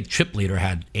 I think chip leader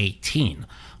had 18.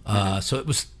 So it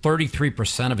was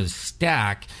 33% of his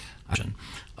stack.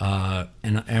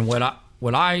 And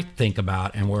what I think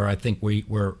about, and where I think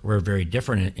we're very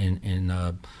different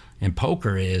in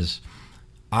poker, is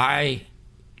I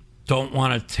don't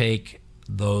want to take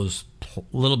those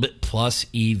little bit plus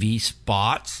EV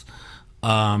spots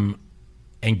and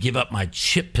give up my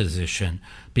chip position,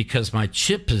 because my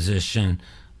chip position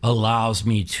allows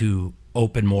me to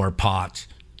open more pots,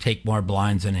 take more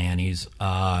blinds and antes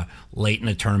late in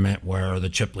the tournament where the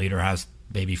chip leader has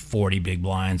maybe 40 big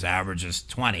blinds, average is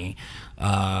 20,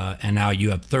 and now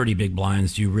you have 30 big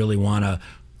blinds. Do you really want to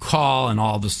call, and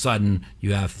all of a sudden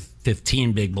you have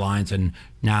 15 big blinds, and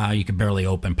now you can barely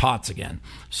open pots again?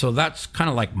 So that's kind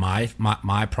of like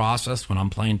my process when I'm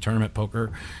playing tournament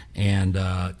poker, and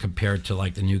compared to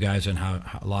like the new guys and how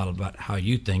a lot about how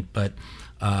you think. But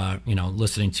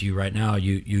listening to you right now,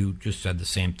 you just said the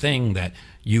same thing, that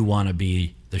you want to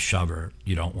be the shover,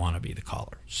 you don't want to be the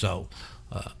caller. So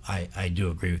I do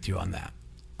agree with you on that.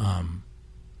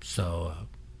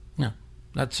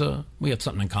 That's we have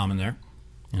something in common there,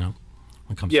 when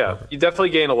it comes to poker. You definitely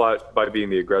gain a lot by being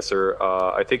the aggressor.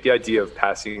 I think the idea of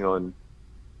passing on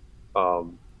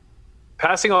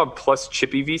plus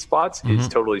chip EV spots is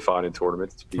totally fine in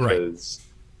tournaments, because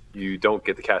you don't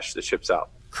get the cash that ships out.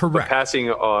 Correct. But passing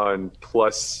on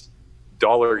plus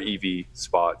dollar EV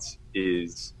spots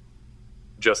is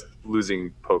just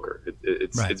losing poker.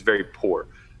 It's very poor.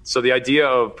 So the idea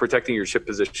of protecting your chip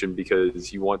position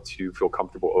because you want to feel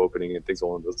comfortable opening and things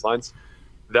along those lines,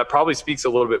 that probably speaks a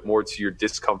little bit more to your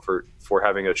discomfort for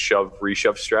having a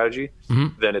shove-reshove strategy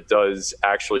than it does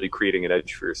actually creating an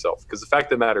edge for yourself. Because the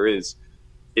fact of the matter is,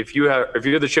 if you're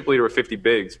the chip leader with 50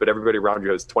 bigs, but everybody around you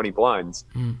has 20 blinds,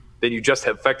 then you just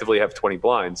effectively have 20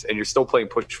 blinds, and you're still playing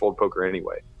push-fold poker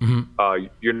anyway.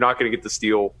 You're not going to get the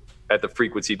steal at the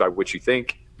frequency by which you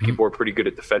think. People are pretty good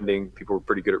at defending. People are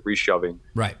pretty good at reshoving.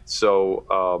 Right.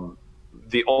 So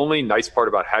the only nice part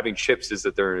about having chips is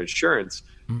that they're an insurance,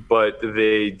 but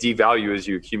they devalue as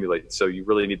you accumulate. So you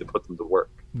really need to put them to work.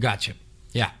 Gotcha.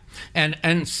 Yeah. And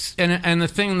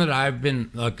the thing that I've been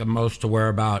most aware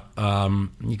about,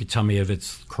 you could tell me if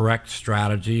it's correct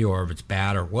strategy or if it's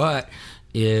bad or what,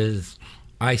 is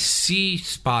I see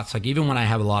spots, like even when I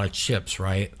have a lot of chips,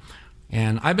 right?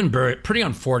 And I've been pretty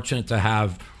unfortunate to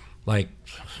have like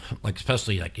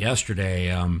especially like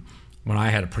yesterday, when I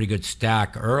had a pretty good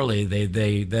stack early,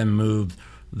 they then moved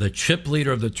the chip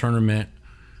leader of the tournament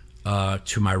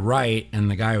to my right,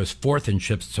 and the guy who was fourth in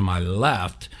chips to my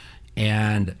left.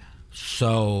 And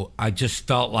so I just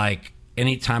felt like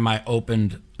anytime I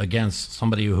opened against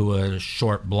somebody who was a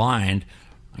short blind,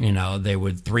 they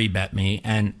would 3-bet me.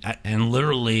 And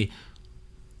literally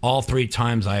all 3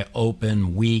 times I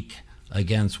opened weak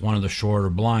against one of the shorter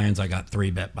blinds, I got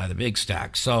 3-bet by the big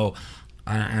stack. So,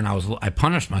 I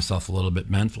punished myself a little bit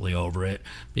mentally over it,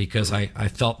 because I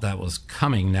felt that was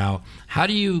coming. Now, how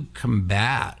do you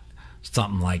combat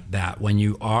something like that when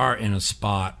you are in a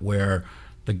spot where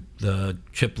the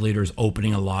chip leader's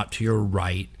opening a lot to your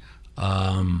right,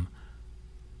 and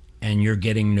you're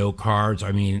getting no cards?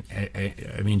 I mean,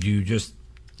 do you just?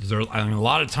 A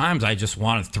lot of times I just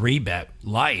want a 3-bet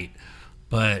light,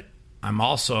 but I'm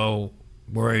also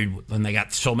worried when they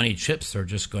got so many chips, they're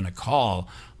just going to call.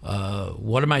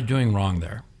 What am I doing wrong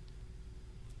there?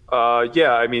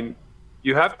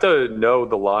 You have to know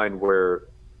the line where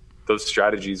those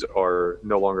strategies are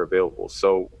no longer available.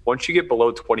 So once you get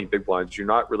below 20 big blinds, you're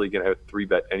not really going to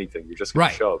 3-bet anything. You're just going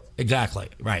to shove. Exactly.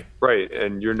 Right.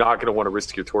 And you're not going to want to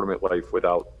risk your tournament life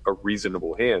without a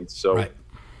reasonable hand. So,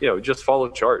 just follow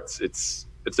charts. It's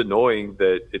annoying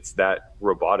that it's that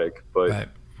robotic, but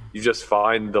you just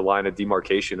find the line of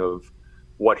demarcation of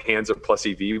what hands are plus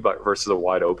EV versus a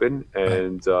wide open,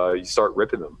 and you start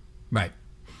ripping them. Right.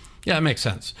 Yeah, that makes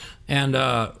sense. And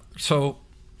so,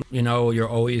 you're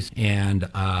always, and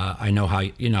I know how,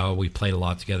 we played a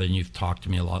lot together, and you've talked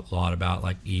to me a lot about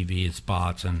like EV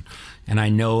spots, and I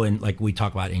know, and like we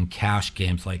talk about in cash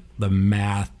games, like the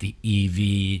math, the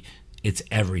EV, it's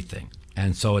everything.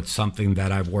 And so it's something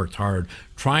that I've worked hard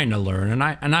trying to learn,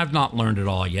 and I've not learned it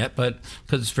all yet, but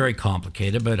because it's very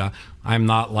complicated. But I'm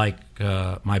not like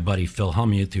my buddy Phil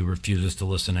Hellmuth, who refuses to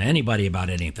listen to anybody about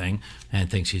anything and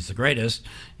thinks he's the greatest.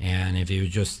 And if he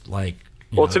would just like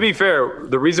Well, to be fair,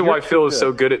 the reason why Phil is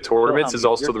so good at tournaments is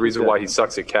also the reason why he good.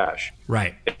 sucks at cash.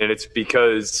 Right. And it's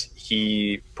because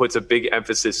he puts a big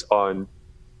emphasis on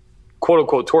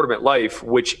quote-unquote tournament life,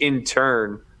 which in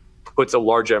turn puts a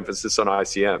large emphasis on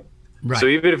ICM. Right. So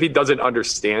even if he doesn't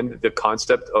understand the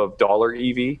concept of dollar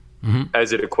EV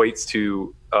as it equates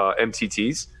to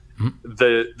MTTs,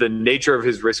 the nature of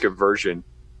his risk aversion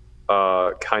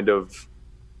kind of,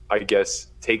 I guess,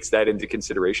 takes that into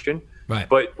consideration. Right.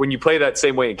 But when you play that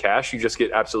same way in cash, you just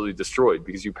get absolutely destroyed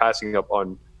because you're passing up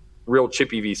on real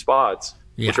chip EV spots,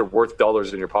 which are worth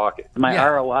dollars in your pocket. My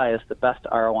ROI is the best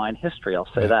ROI in history. I'll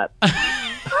say that.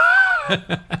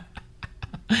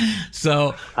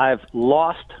 So I've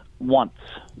lost once.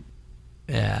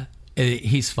 Yeah,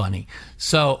 he's funny.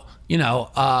 So me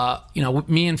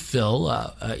and Phil,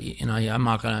 I'm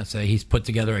not gonna say he's put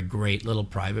together a great little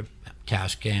private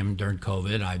cash game during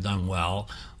COVID. I've done well,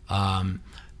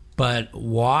 but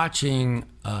watching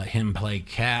him play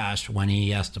cash when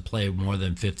he has to play more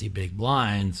than 50 big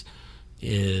blinds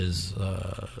is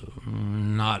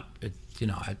not.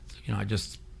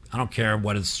 I don't care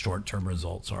what his short-term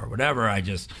results are, whatever.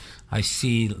 I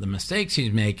see the mistakes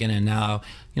he's making, and now,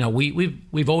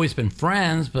 we've always been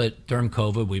friends, but during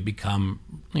COVID we become,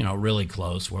 really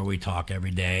close where we talk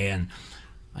every day, and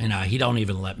he don't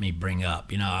even let me bring up.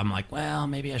 I'm like, well,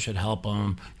 maybe I should help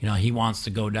him. He wants to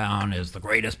go down as the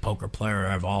greatest poker player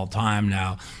of all time.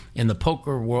 Now, in the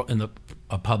poker world, in the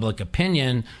public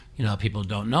opinion, people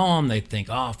don't know him. They think,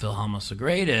 oh, Phil Hellmuth's the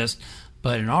greatest.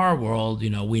 But in our world,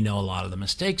 we know a lot of the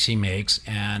mistakes he makes,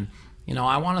 and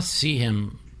I want to see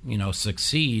him,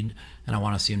 succeed, and I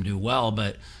want to see him do well.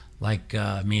 But like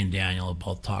me and Daniel have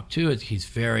both talked too, he's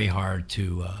very hard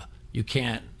to. You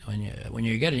can't when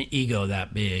you get an ego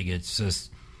that big. It's just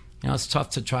it's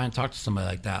tough to try and talk to somebody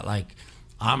like that. Like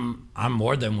I'm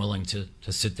more than willing to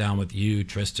sit down with you,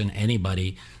 Tristan,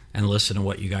 anybody, and listen to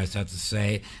what you guys have to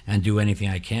say and do anything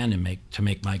I can to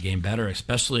make my game better,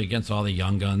 especially against all the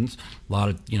young guns. A lot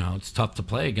of it's tough to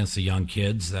play against the young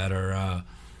kids that are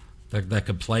that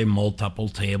could play multiple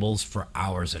tables for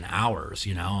hours and hours.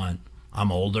 And I'm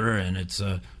older, and it's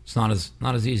not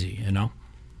as easy.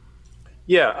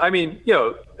 Yeah, I mean,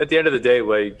 at the end of the day,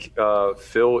 like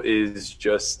Phil is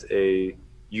just a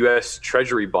U.S.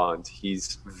 Treasury bond.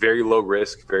 He's very low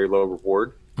risk, very low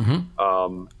reward.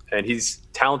 And he's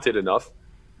talented enough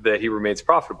that he remains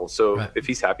profitable. So if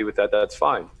he's happy with that, that's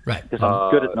fine. Right. Because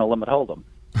I'm good at no limit hold'em.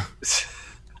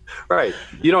 Right.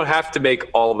 You don't have to make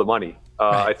all of the money.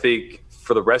 I think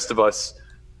for the rest of us,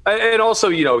 and also,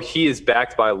 he is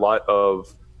backed by a lot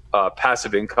of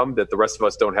passive income that the rest of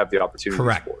us don't have the opportunity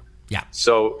for. Yeah.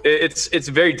 So it's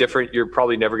very different. You're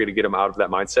probably never going to get him out of that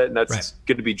mindset, and that's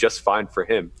going to be just fine for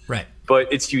him. Right.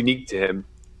 But it's unique to him.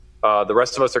 The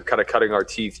rest of us are kind of cutting our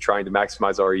teeth trying to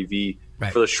maximize our EV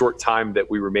for the short time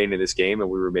that we remain in this game and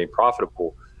we remain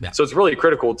profitable. Yeah. So it's really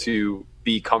critical to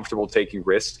be comfortable taking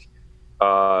risk,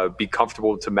 be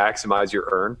comfortable to maximize your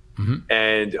earn,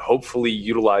 and hopefully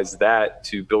utilize that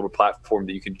to build a platform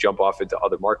that you can jump off into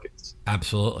other markets.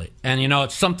 Absolutely. And,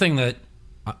 it's something that,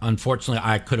 unfortunately,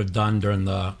 I could have done during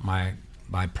my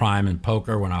prime in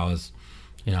poker when I was,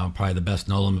 probably the best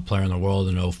no-limit player in the world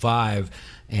in 2005.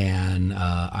 And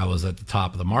I was at the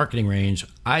top of the marketing range.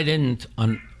 I didn't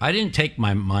take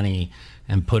my money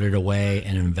and put it away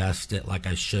and invest it like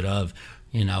I should have.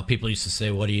 People used to say,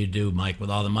 "What do you do, Mike, with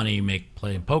all the money you make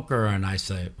playing poker?" And I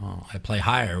say, "Oh, I play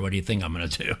higher. What do you think I'm going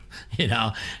to do?"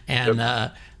 And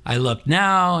I look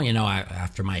now,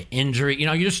 after my injury,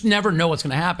 you just never know what's going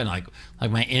to happen. Like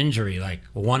my injury, like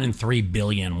 1 in 3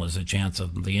 billion was the chance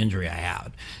of the injury I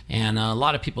had. And a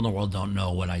lot of people in the world don't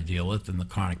know what I deal with and the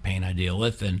chronic pain I deal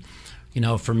with. And,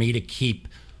 for me to keep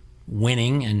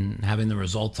winning and having the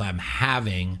results I'm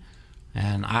having,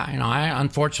 and I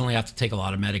unfortunately have to take a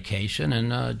lot of medication,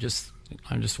 and I'm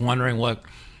just wondering what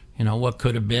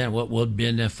could have been, what would have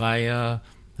been if I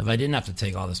didn't have to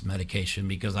take all this medication,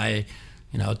 because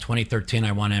 2013,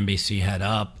 I won NBC Head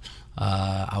Up.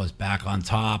 I was back on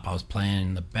top. I was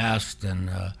playing the best, and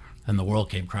the world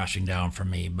came crashing down for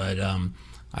me. But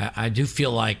I do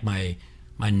feel like my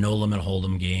no limit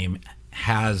hold'em game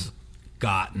has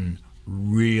gotten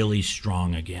really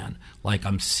strong again. Like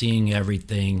I'm seeing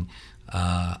everything.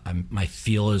 My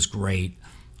feel is great.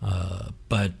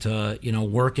 But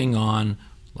working on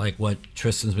like what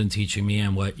Tristan's been teaching me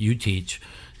and what you teach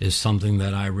is something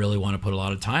that I really want to put a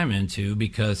lot of time into,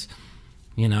 because,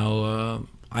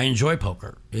 I enjoy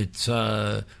poker. It's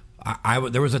there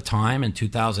was a time in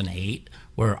 2008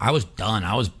 where I was done.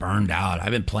 I was burned out.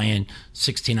 I've been playing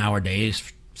 16-hour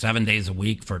days, 7 days a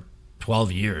week for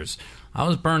 12 years. I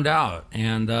was burned out,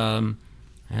 and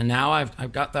And now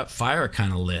I've got that fire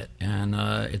kind of lit, and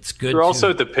it's good. You're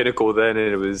also at the pinnacle then,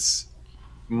 and it was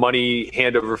money,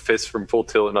 hand over fist from Full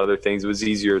Tilt and other things. It was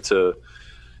easier to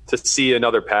see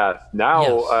another path. Now,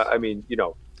 yes. I mean,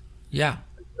 yeah,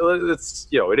 it's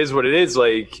it is what it is.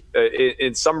 Like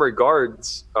in some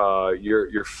regards,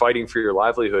 you're fighting for your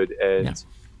livelihood, and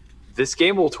this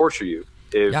game will torture you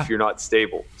if you're not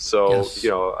stable. So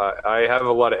I have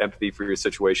a lot of empathy for your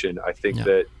situation. I think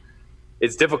that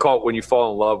it's difficult when you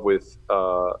fall in love with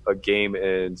a game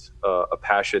and a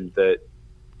passion that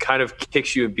kind of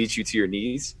kicks you and beats you to your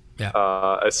knees,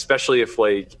 especially if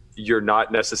like you're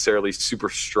not necessarily super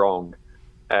strong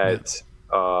at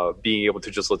being able to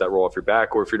just let that roll off your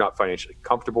back, or if you're not financially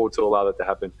comfortable to allow that to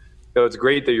happen. It's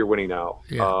great that you're winning now.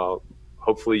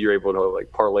 Hopefully you're able to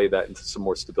like parlay that into some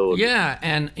more stability. Yeah.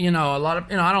 And, a lot of,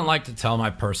 I don't like to tell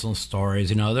my personal stories,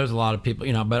 there's a lot of people,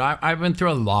 but I've been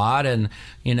through a lot, and,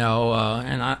 and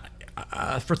I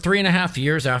for 3.5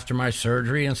 years after my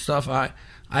surgery and stuff,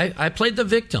 I played the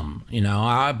victim.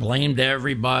 I blamed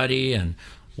everybody, and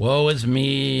woe is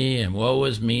me, and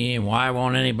why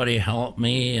won't anybody help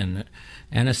me? And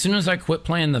as soon as I quit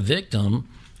playing the victim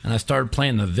and I started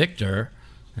playing the victor,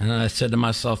 and I said to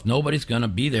myself, nobody's going to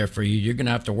be there for you. You're going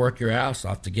to have to work your ass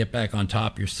off to get back on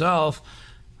top yourself.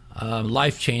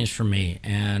 Life changed for me,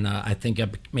 and I think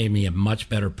it made me a much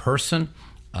better person.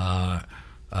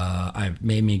 I've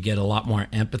made me get a lot more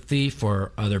empathy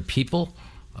for other people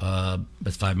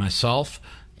beside myself,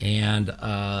 and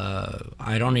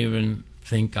I don't even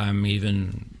think I'm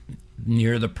even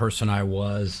near the person I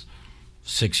was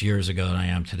 6 years ago than I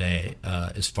am today,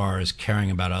 as far as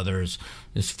caring about others,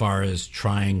 as far as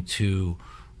trying to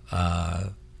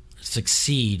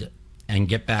succeed and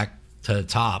get back to the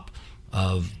top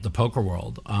of the poker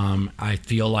world. I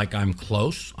feel like I'm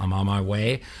close. I'm on my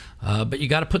way, but you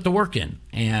got to put the work in.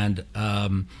 And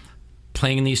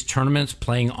playing in these tournaments,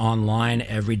 playing online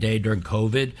every day during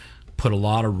COVID, put a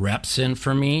lot of reps in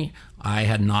for me. I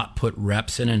had not put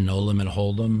reps in No Limit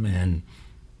Hold'em in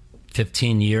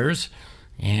 15 years.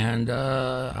 And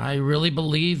I really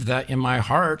believe that in my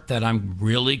heart that I'm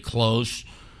really close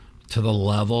to the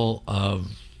level of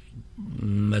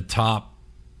the top,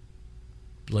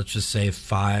 let's just say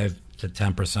 5 to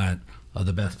 10% of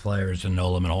the best players in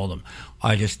No Limit Hold'em.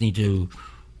 I just need to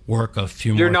work a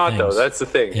few more things. You're not, though. That's the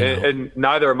thing. And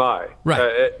neither am I.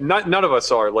 Right. None of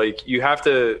us are. Like, you have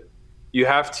to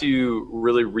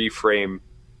really reframe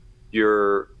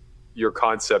your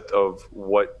concept of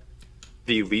what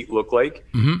the elite look like,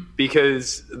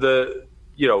 because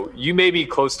you may be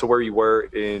close to where you were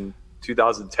in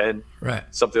 2010, right?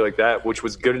 Something like that, which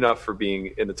was good enough for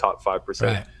being in the top 5%.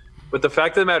 Right. But the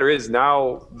fact of the matter is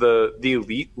now the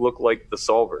elite look like the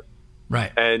solver,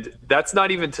 right? And that's not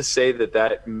even to say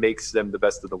that makes them the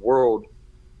best in the world,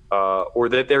 or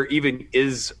that there even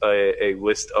is a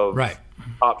list of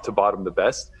top to bottom the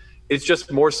best. It's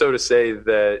just more so to say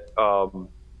that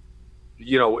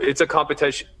it's a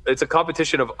competition. It's a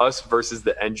competition of us versus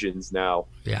the engines now.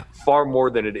 Yeah. Far more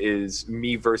than it is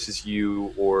me versus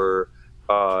you, or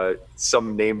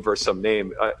some name versus some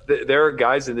name. There are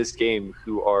guys in this game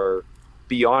who are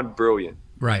beyond brilliant,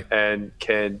 right, and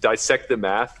can dissect the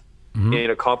math in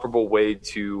a comparable way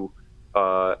to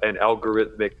an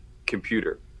algorithmic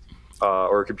computer,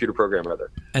 or a computer program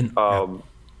rather. And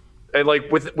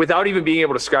like without even being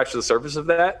able to scratch the surface of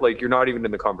that, like you're not even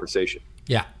in the conversation.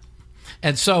 Yeah.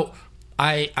 And so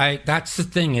I that's the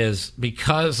thing, is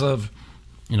because of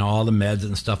all the meds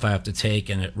and stuff I have to take,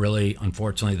 and it really,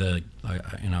 unfortunately, I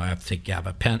have to take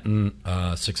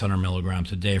gabapentin, 600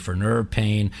 milligrams a day for nerve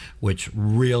pain, which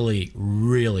really,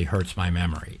 really hurts my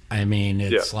memory. I mean,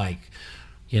 it's like,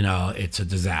 it's a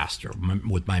disaster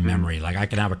with my memory. Like, I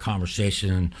can have a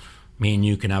conversation, me and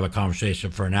you can have a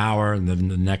conversation for an hour, and then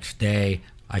the next day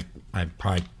I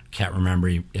probably can't remember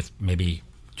if maybe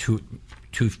two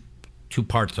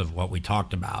parts of what we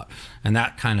talked about, and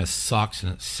that kind of sucks,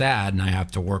 and it's sad, and I have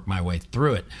to work my way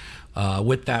through it.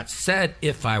 With that said,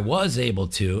 if I was able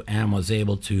to,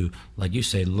 like you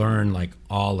say, learn like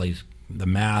all the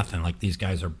math, and like these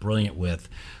guys are brilliant with,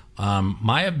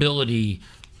 my ability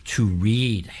to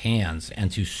read hands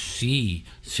and to see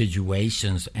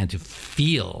situations and to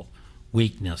feel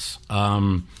weakness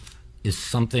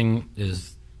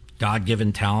is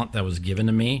God-given talent that was given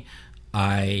to me.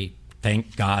 I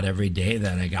thank God every day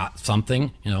that I got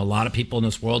something. A lot of people in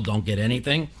this world don't get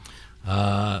anything.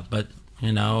 But,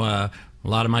 a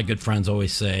lot of my good friends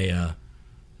always say,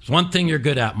 There's one thing you're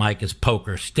good at, Mike, is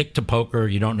poker. Stick to poker.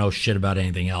 You don't know shit about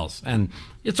anything else. And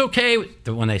it's okay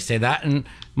when they say that. And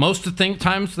most of the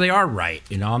times they are right.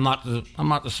 You know, I'm not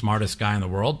the smartest guy in the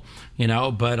world, you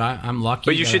know, but I'm lucky.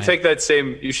 But you should take that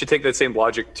same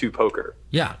logic to poker.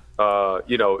 Yeah.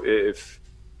 You know, if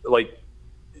like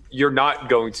you're not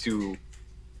going to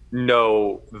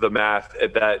know the math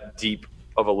at that deep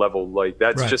of a level, like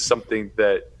that's just something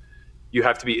that you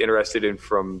have to be interested in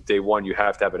from day one. You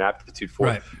have to have an aptitude for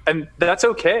it. And that's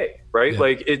okay, right? Yeah.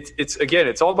 Like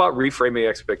it's all about reframing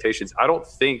expectations. I don't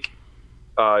think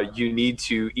you need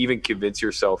to even convince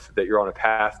yourself that you're on a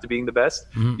path to being the best.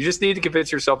 Mm-hmm. You just need to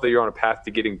convince yourself that you're on a path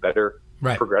to getting better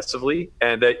progressively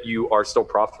and that you are still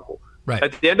profitable. Right.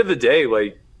 At the end of the day,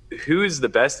 like who is the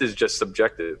best is just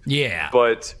subjective. Yeah.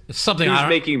 But it's something who's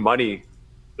making money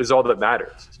is all that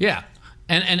matters. Yeah.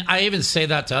 And I even say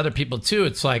that to other people too.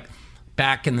 It's like,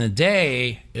 back in the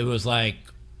day, it was like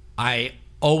I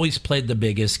always played the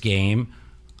biggest game.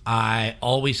 I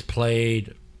always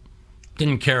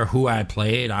didn't care who I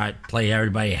played. I play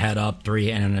everybody head up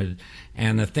 3.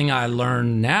 And the thing I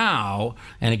learned now,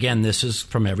 and again, this is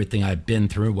from everything I've been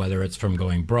through, whether it's from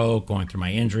going broke, going through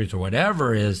my injuries or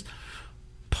whatever, is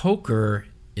poker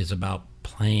is about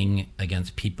playing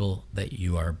against people that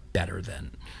you are better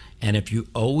than. And if you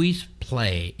always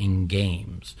play in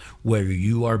games where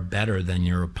you are better than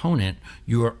your opponent,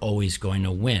 you are always going to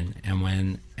win.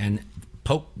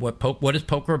 What is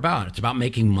poker about? It's about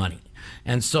making money.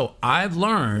 And so I've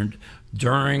learned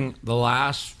during the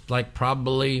last, like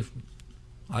probably,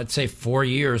 I'd say 4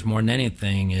 years more than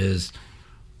anything, is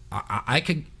I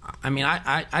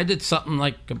did something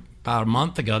like about a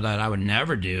month ago that I would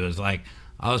never do. Is like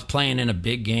I was playing in a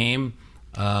big game,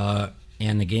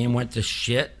 and the game went to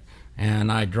shit.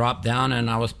 And I dropped down and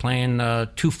I was playing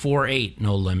 2-4-8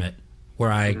 no limit,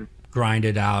 where I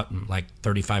grinded out and like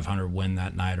 3,500 win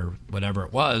that night or whatever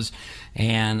it was.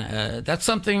 And that's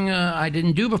something I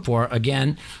didn't do before.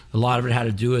 Again, a lot of it had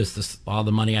to do with all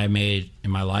the money I made in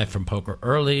my life from poker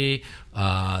early,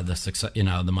 the success, you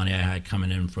know, the money I had coming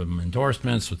in from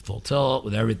endorsements with Full Tilt,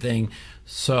 with everything.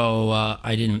 So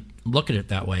I didn't look at it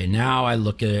that way. Now I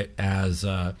look at it as,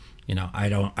 you know,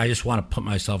 I just want to put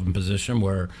myself in a position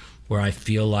where I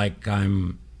feel like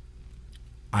I'm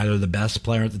either the best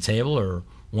player at the table or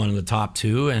one of the top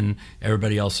 2, and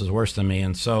everybody else is worse than me.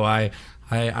 And so I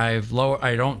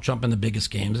don't jump in the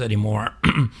biggest games anymore.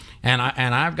 and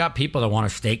I've got people that want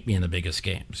to stake me in the biggest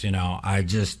games. You know, I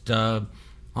just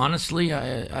honestly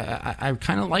I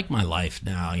kind of like my life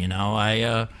now. You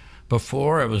know,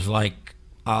 before it was like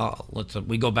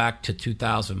we go back to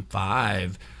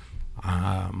 2005.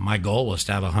 My goal was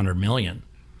to have 100 million.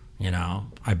 You know,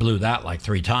 I blew that like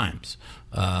 3 times.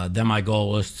 Then my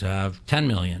goal was to have 10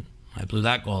 million. I blew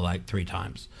that goal like 3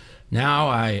 times. Now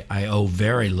I owe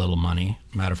very little money.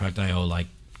 Matter of fact, I owe like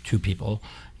 2 people,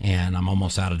 and I'm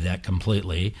almost out of debt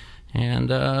completely.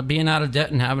 And being out of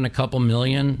debt and having a couple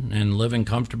million and living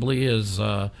comfortably is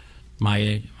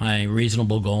my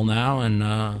reasonable goal now, and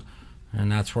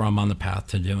that's where I'm on the path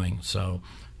to doing. So,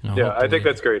 you know, yeah, I think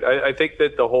that's great. I think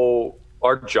that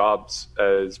our jobs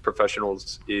as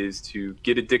professionals is to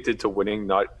get addicted to winning,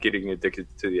 not getting addicted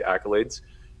to the accolades.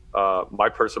 My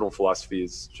personal philosophy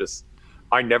is just,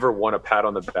 I never want a pat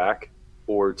on the back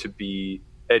or to be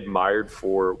admired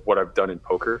for what I've done in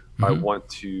poker. Mm-hmm. I want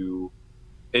to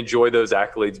enjoy those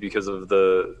accolades because of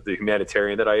the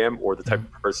humanitarian that I am or the type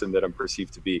of person that I'm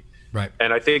perceived to be. Right.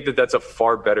 And I think that that's a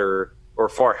far better or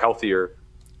far healthier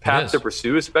path to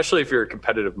pursue, especially if you're a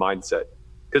competitive mindset,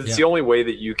 because it's the only way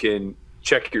that you can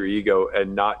check your ego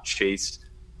and not chase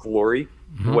glory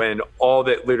when all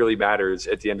that literally matters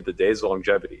at the end of the day is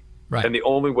longevity. Right. And the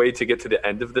only way to get to the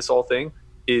end of this whole thing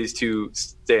is to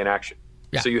stay in action.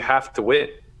 Yeah. So you have to win.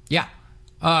 Yeah.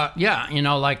 Yeah. You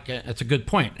know, like it's a good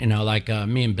point. You know, like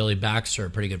me and Billy Baxter are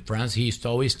pretty good friends. He used to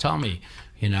always tell me,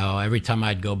 you know, every time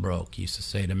I'd go broke, he used to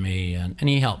say to me, and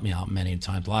he helped me out many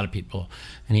times, a lot of people.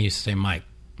 And he used to say, Mike,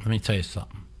 let me tell you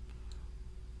something.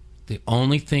 The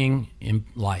only thing in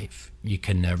life you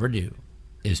can never do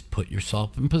is put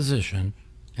yourself in position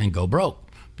and go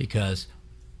broke, because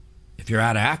if you're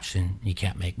out of action, you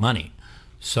can't make money.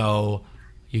 So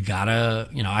you gotta,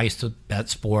 you know, I used to bet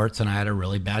sports and I had a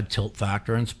really bad tilt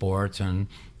factor in sports, and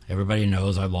everybody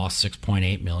knows I lost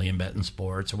 6.8 million betting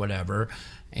sports or whatever.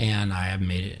 And I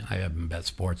haven't bet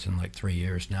sports in like 3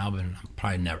 years now, but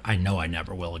I know I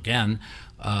never will again.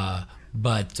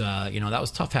 But you know, that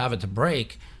was a tough habit to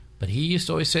break. But he used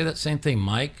to always say that same thing,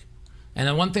 Mike. And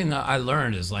then one thing that I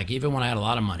learned is, like, even when I had a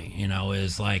lot of money, you know,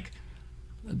 is like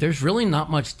there's really not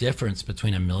much difference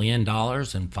between $1 million and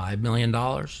 $5 million,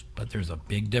 but there's a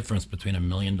big difference between $1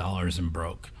 million and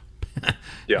broke.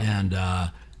 Yeah.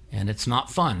 And it's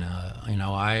not fun.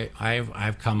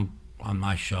 I've come on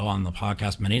my show, on the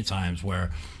podcast, many times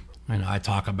where, I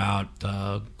talk about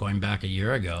going back a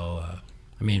year ago.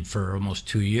 For almost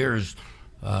 2 years,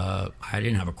 I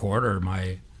didn't have a quarter.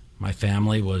 My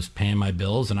family was paying my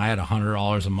bills, and I had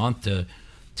 $100 a month to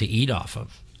eat off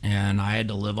of, and I had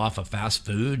to live off of fast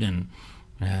food, and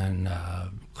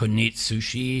couldn't eat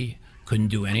sushi, couldn't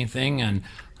do anything, and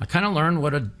I kind of learned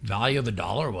what a value of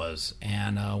 $1 was.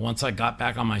 And once I got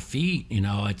back on my feet,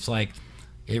 it's like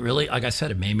it really, like I said,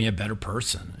 it made me a better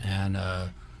person, and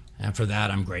for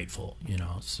that I'm grateful.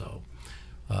 So.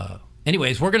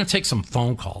 Anyways, we're going to take some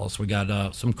phone calls. We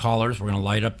got some callers. We're going to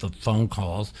light up the phone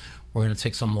calls. We're going to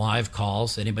take some live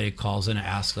calls. Anybody calls in and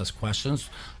asks us questions,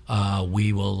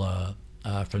 we will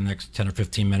for the next 10 or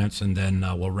 15 minutes, and then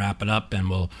we'll wrap it up, and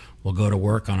we'll go to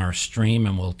work on our stream,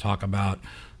 and we'll talk about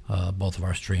both of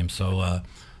our streams. So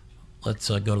let's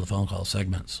go to the phone call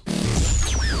segments.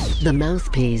 The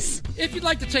Mouthpiece. If you'd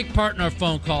like to take part in our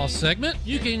phone call segment,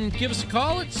 you can give us a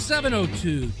call at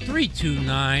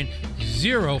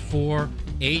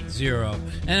 702-329-0480.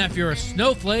 And if you're a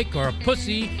snowflake or a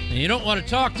pussy and you don't want to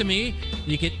talk to me,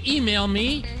 you can email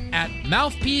me at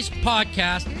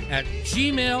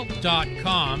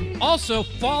mouthpiecepodcast@gmail.com. Also,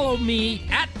 follow me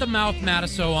at The Mouth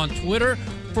Matusow on Twitter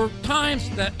for times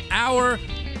that our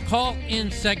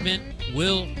call-in segment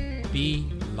will be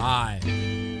live.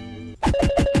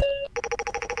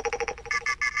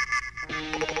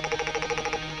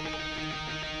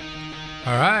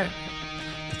 All right.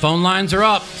 The phone lines are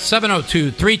up.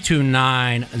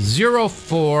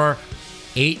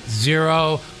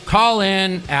 702-329-0480. Call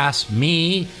in, ask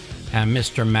me and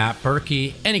Mr. Matt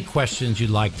Berkey any questions you'd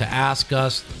like to ask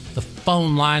us. The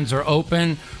phone lines are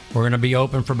open. We're going to be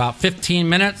open for about 15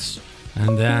 minutes,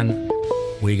 and then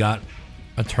we got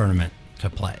a tournament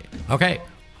to play. Okay.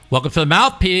 Welcome to The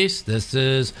Mouthpiece. This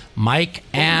is Mike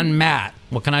and Matt.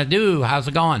 What can I do? How's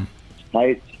it going? How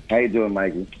you doing,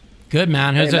 Mikey? Good,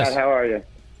 man. Who's this? Matt, how are you?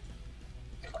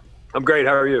 I'm great.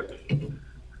 How are you?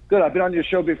 Good. I've been on your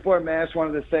show before, man. I just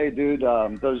wanted to say, dude,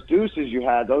 those deuces you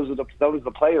had, that was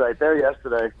the play right there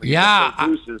yesterday. Yeah,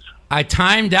 I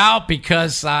timed out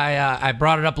because I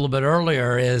brought it up a little bit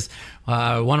earlier. Is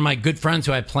one of my good friends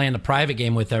who I play in the private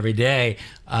game with every day,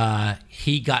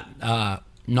 he got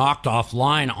knocked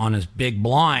offline on his big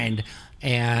blind,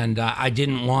 and I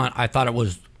thought it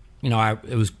was,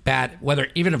 it was bad.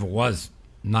 Even if it was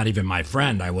not even my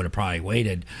friend, I would have probably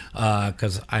waited,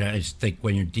 because I just think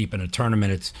when you're deep in a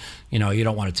tournament, it's, you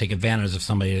don't want to take advantage of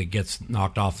somebody that gets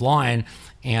knocked offline.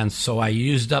 And so I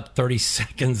used up 30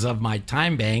 seconds of my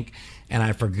time bank, and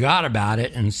I forgot about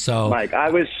it. And so, Mike, I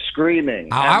was screaming.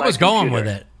 I was going with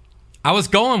it.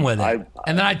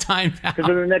 And then I timed out. Because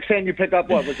the next hand you pick up,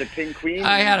 what was it, King Queen?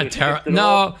 I had a terrible.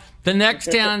 No, the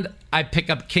next hand I pick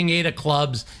up King 8 of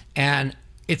clubs, and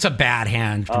it's a bad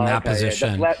hand from that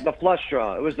position. Yeah. The flush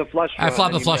draw. It was the flush draw. I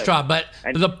flopped the flush draw, but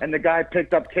and the guy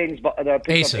picked up aces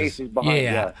behind.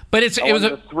 Yeah, but it was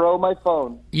to throw my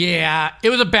phone. Yeah, it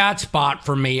was a bad spot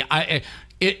for me.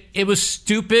 It was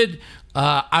stupid.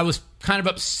 I was kind of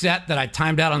upset that I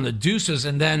timed out on the deuces,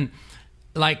 and then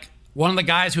like one of the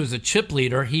guys who was a chip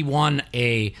leader, he won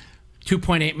a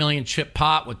 2.8 million chip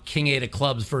pot with King 8 of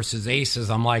clubs versus aces.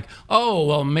 I'm like, oh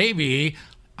well, maybe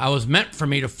I was meant for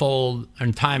me to fold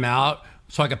and time out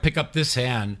so I could pick up this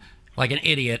hand like an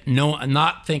idiot. No,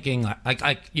 not thinking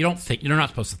like you're not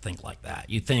supposed to think like that.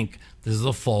 You think this is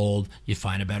a fold, you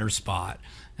find a better spot,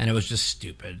 and it was just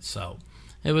stupid. So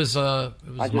it was my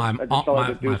fault.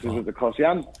 With the call. See,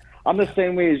 I'm the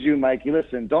same way as you, Mikey.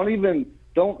 Listen, not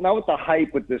with the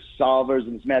hype with this solvers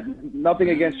and Matt.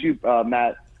 Nothing against you,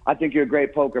 Matt. I think you're a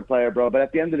great poker player, bro. But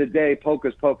at the end of the day,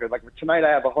 poker's poker. Like tonight, I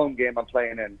have a home game I'm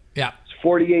playing in. Yeah. It's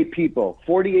 48 people,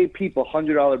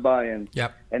 $100 buy-in.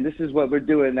 Yep. And this is what we're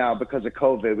doing now because of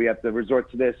COVID. We have to resort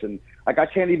to this, and like I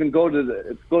can't even go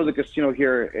to the casino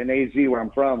here in AZ where I'm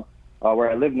from,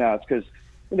 where I live now. It's because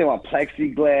they want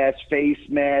plexiglass, face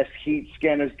masks, heat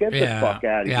scanners. Get the fuck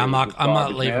out of here. Yeah, I'm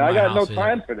not leaving. I got no house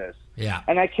time for this. Yeah.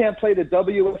 And I can't play the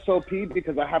WSOP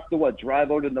because I have to, drive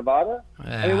over to Nevada?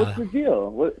 Yeah. I mean, what's the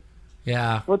deal?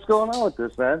 What's going on with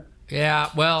this, man? Yeah,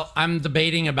 well, I'm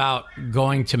debating about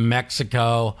going to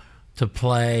Mexico to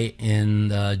play in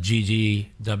the GG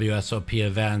WSOP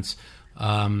events.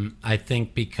 I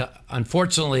think because,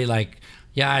 unfortunately,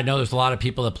 I know there's a lot of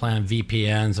people that play on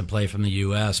VPNs and play from the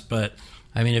U.S., but,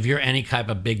 I mean, if you're any type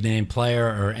of big-name player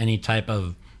or any type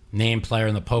of name player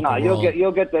in the poker Nah, world.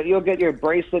 you'll get your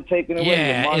bracelet taken away.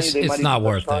 Yeah, your money, it's not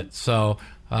worth it. So,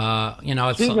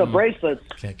 it's Speaking of bracelets,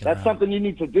 kicking that's around. something you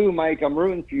need to do, Mike. I'm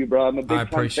rooting for you, bro. I'm a big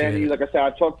time fan of you. it. Like I said,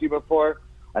 I've talked to you before.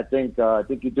 I think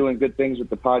you're doing good things with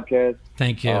the podcast.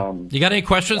 Thank you. You got any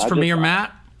questions for me or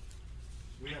Matt?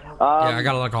 Yeah, I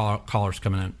got a lot of callers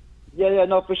coming in. Yeah,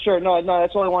 no, for sure. No,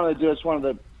 that's all I wanted to do. It's one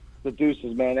of the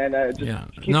deuces, man. And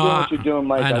keep doing what you're doing,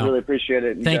 Mike. I really appreciate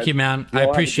it. Thank you, man. I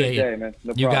appreciate you. Day, man.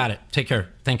 No you problem. got it. Take care.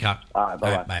 Thank you. All right,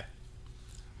 bye-bye. Bye.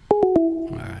 All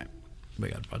right. We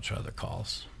got a bunch of other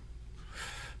calls.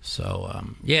 So,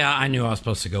 I knew I was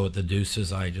supposed to go with the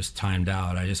deuces. I just timed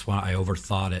out. I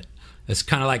overthought it. It's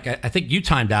kind of like, I think you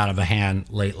timed out of a hand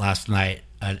late last night.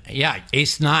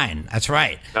 Ace 9. That's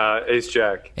right. Ace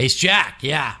Jack. Ace Jack.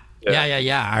 Yeah.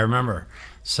 I remember.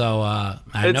 So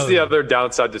it's the other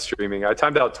downside to streaming. I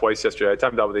timed out twice yesterday. I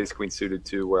timed out with Ace Queen suited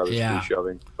too, where I was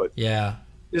pre-shoving. But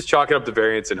just chalk it up to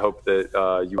variance and hope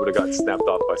that you would have gotten snapped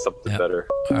off by something better.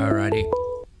 All righty.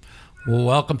 Well,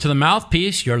 welcome to the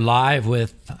Mouthpiece. You're live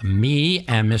with me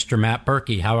and Mr. Matt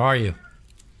Berkey. How are you?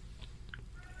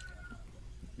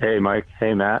 Hey, Mike.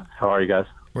 Hey, Matt. How are you guys?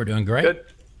 We're doing great.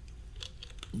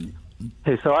 Good.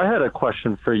 Hey, so I had a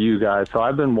question for you guys. So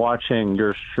I've been watching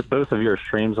both of your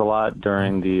streams a lot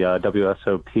during the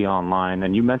WSOP online,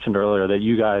 and you mentioned earlier that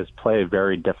you guys play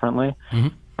very differently.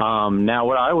 Mm-hmm. Now,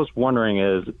 what I was wondering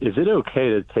is it okay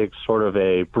to take sort of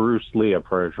a Bruce Lee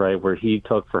approach, right, where he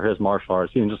took for his martial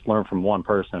arts, he didn't just learn from one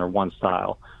person or one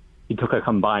style. He took a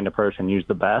combined approach and used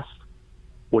the best.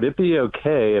 Would it be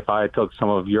okay if I took some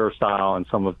of your style and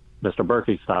some of Mr.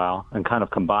 Berkey's style and kind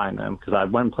of combine them? Because I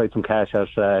went and played some cash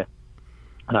yesterday,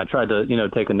 and I tried to,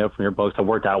 take a note from your books. It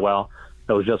worked out well.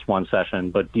 It was just one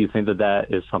session. But do you think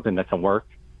that is something that can work?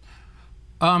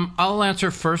 I'll answer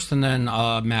first, and then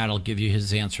Matt will give you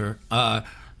his answer.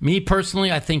 Me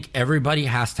personally, I think everybody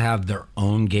has to have their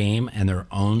own game and their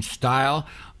own style.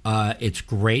 It's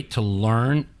great to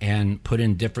learn and put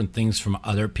in different things from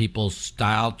other people's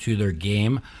style to their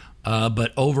game.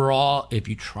 But overall, if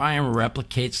you try and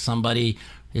replicate somebody,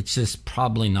 it's just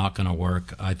probably not going to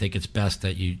work. I think it's best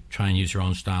that you try and use your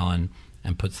own style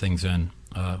and put things in.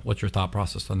 What's your thought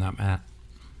process on that, Matt?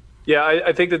 Yeah,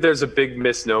 I think that there's a big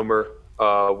misnomer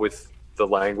with the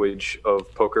language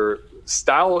of poker.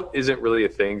 Style isn't really a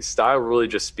thing. Style really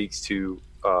just speaks to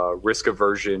risk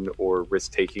aversion or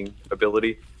risk-taking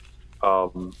ability.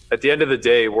 At the end of the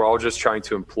day, we're all just trying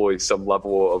to employ some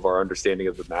level of our understanding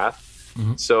of the math.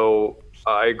 Mm-hmm. So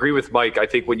I agree with Mike. I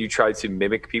think when you try to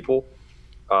mimic people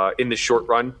in the short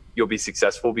run, you'll be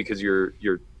successful because you're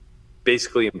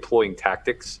basically employing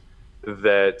tactics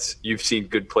that you've seen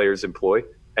good players employ,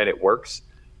 and it works.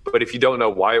 But if you don't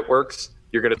know why it works,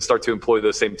 you're going to start to employ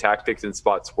those same tactics in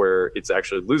spots where it's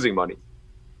actually losing money.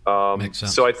 Makes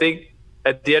sense. So I think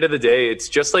at the end of the day, it's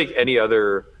just like any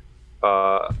other,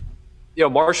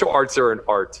 martial arts are an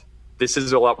art. This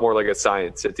is a lot more like a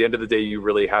science. At the end of the day, you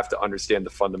really have to understand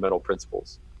the fundamental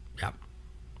principles. Yeah,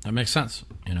 that makes sense.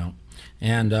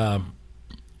 And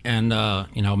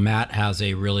Matt has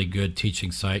a really good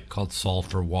teaching site called Solve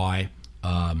for Why.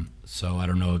 So I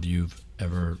don't know if you've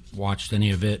ever watched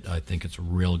any of it. I think it's a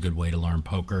real good way to learn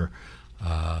poker.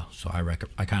 So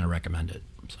I kind of recommend it.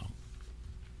 So.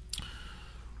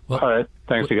 Well, all right.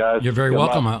 Thanks, you guys. You're very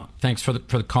welcome. Thanks for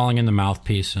calling in the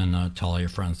Mouthpiece, and tell all your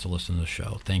friends to listen to the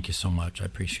show. Thank you so much. I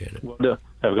appreciate it. Will do.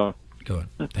 Have a good one.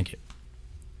 Good. Thank you.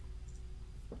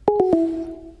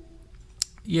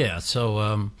 Yeah.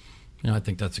 So, I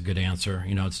think that's a good answer.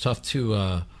 It's tough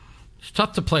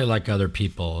to play like other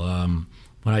people.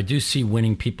 When I do see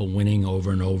people winning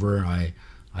over and over,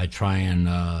 I try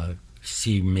and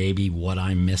see maybe what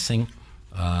I'm missing.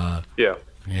 Yeah.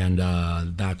 And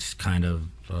that's kind of,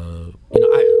 I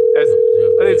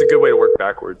think it's a good way to work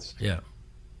backwards. Yeah.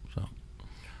 So,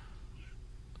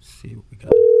 let's see what we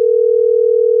got.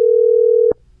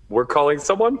 We're calling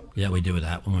someone? Yeah, we do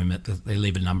that when we met. They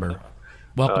leave a number.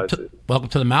 Welcome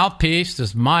to the Mouthpiece. This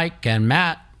is Mike and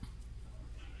Matt.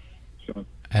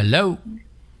 Hello.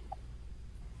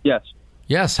 Yes.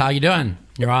 Yes, how you doing?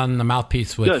 You're on the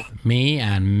Mouthpiece with Good. Me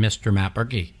and Mr. Matt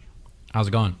Berkey. How's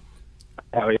it going?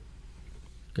 How are you?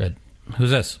 Good.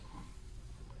 Who's this?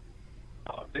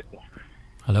 Victor.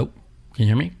 Hello? Can you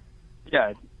hear me?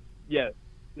 Yeah.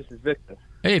 This is Victor.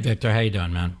 Hey, Victor. How you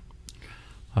doing, man?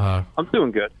 I'm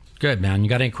doing good. Good, man. You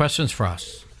got any questions for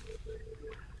us?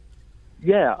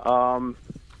 Yeah.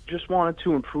 Just wanted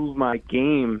to improve my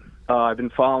game. I've been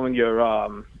following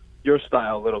your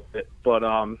style a little bit, but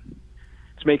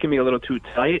it's making me a little too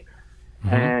tight,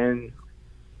 and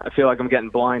I feel like I'm getting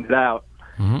blinded out.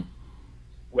 Mm-hmm.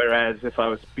 Whereas if I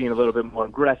was being a little bit more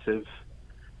aggressive,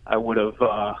 I would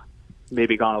have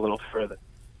maybe gone a little further.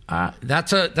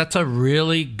 That's a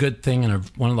really good thing and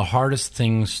one of the hardest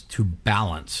things to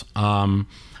balance. And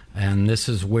this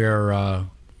is where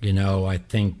I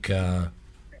think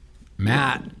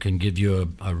Matt can give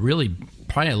you a really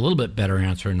probably a little bit better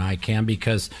answer than I can,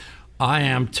 because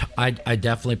I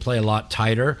definitely play a lot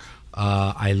tighter.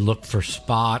 I look for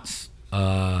spots.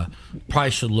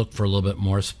 Probably should look for a little bit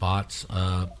more spots.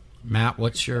 Matt,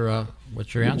 what's your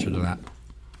answer to that?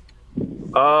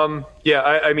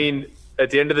 I mean, at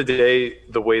the end of the day,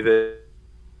 the way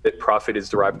that profit is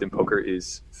derived in poker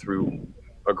is through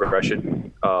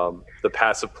aggression. The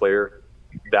passive player,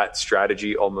 that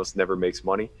strategy almost never makes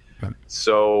money. Right.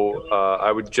 So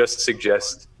I would just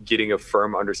suggest getting a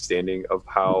firm understanding of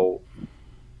how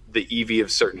the EV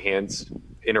of certain hands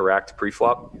interact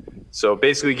pre-flop. So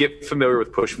basically get familiar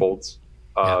with push folds.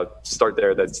 Start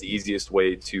there. That's the easiest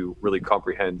way to really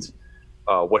comprehend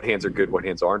what hands are good, what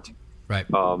hands aren't. Right.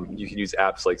 You can use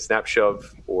apps like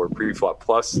SnapShove or Preflop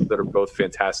Plus that are both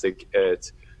fantastic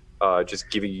at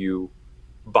just giving you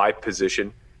by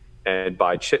position and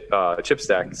by chip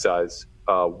stack size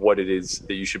what it is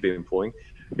that you should be employing.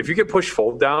 If you get push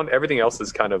fold down, everything else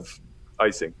is kind of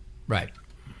icing. Right.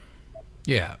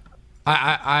 Yeah.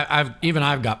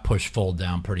 I've got push fold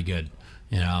down pretty good,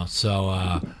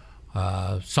 So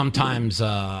sometimes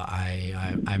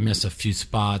I miss a few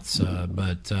spots,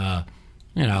 but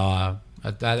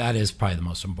that is probably the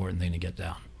most important thing to get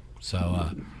down.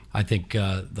 So I think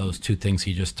those two things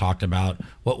he just talked about.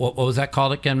 What was that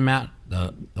called again, Matt?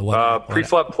 The what?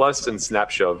 Preflop Plus and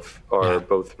SnapShove are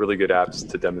both really good apps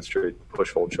to demonstrate push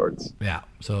fold charts. Yeah,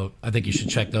 so I think you should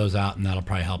check those out, and that'll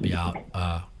probably help you out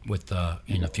with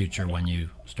in the future when you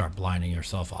start blinding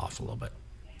yourself off a little bit.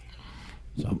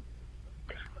 So.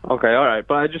 Okay, all right,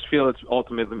 but I just feel it's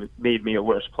ultimately made me a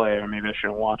worse player. Maybe I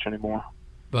shouldn't watch anymore.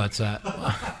 But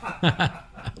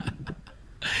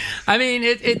I mean,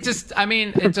 it's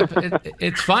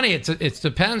funny. It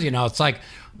depends, It's like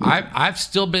I've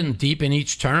still been deep in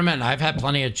each tournament. And I've had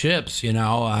plenty of chips,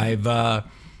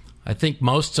 I think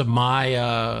most of my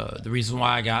the reason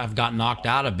why I've got knocked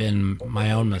out have been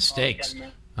my own mistakes,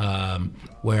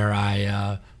 where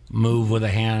I move with a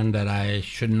hand that I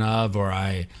shouldn't have, or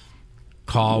I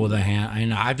call with a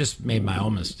hand. I've just made my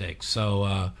own mistakes.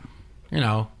 So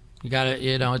you gotta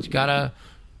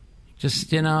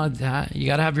just you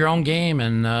gotta have your own game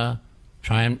and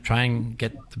try and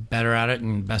get better at it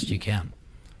and best you can.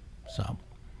 So,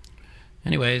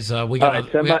 anyways, we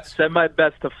got send my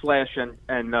best to Flash and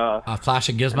Flash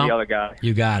and Gizmo. And the other guy.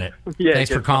 You got it. Yeah, thanks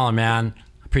for calling, man.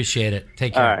 Appreciate it.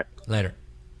 Take care. All right. Later.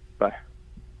 Bye.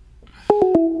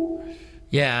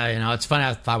 Yeah, it's funny.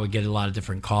 I thought we'd get a lot of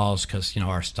different calls because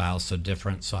our style's so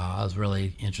different. So I was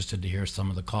really interested to hear some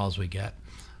of the calls we get.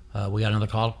 We got another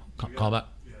call back.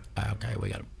 Yeah. Okay, we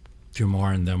got a few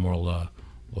more, and then we'll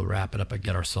wrap it up and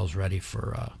get ourselves ready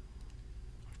for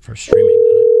streaming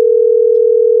tonight.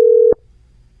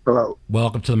 Hello.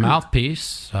 Welcome to the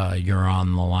Mouthpiece. You're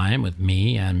on the line with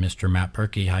me and Mr. Matt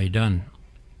Berkey. How you doing?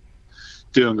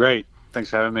 Doing great. Thanks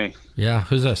for having me. Yeah.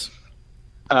 Who's this?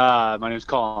 My name's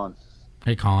Colin.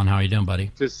 Hey, Colin. How you doing,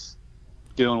 buddy? Just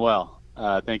doing well.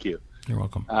 Thank you. You're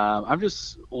welcome. I'm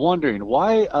just wondering,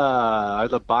 why are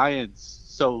the buy-ins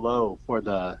so low for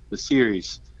the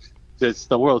series? It's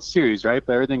the World Series, right?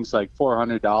 But everything's like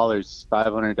 $400,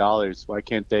 $500. Why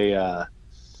can't they?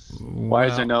 Why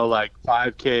is there no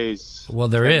 5Ks? Well,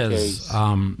 there is.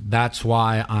 That's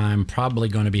why I'm probably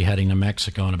going to be heading to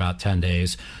Mexico in about 10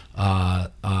 days.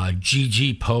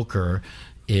 GG Poker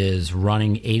is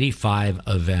running 85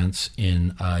 events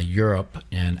in Europe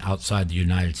and outside the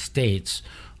United States,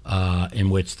 in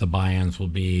which the buy-ins will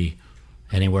be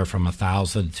anywhere from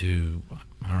 1,000 to,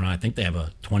 I don't know, I think they have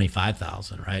a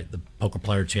 25,000, right? The Poker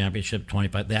Player Championship,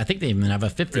 25. I think they even have a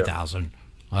 50,000.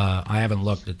 I haven't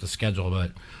looked at the schedule,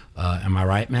 but am I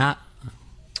right, Matt?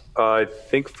 I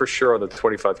think for sure on the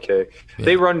 25K. Yeah.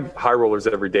 They run high rollers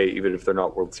every day, even if they're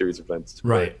not World Series events.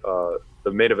 Right. But,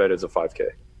 the main event is a 5K.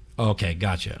 Okay,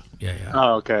 gotcha. Yeah.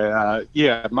 Oh, okay.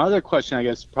 My other question, I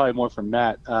guess, probably more for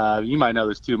Matt. You might know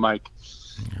this too, Mike.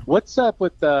 Yeah. What's up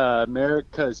with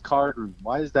America's card room?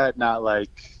 Why is that not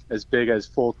as big as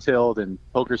Full Tilt and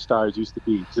Poker Stars used to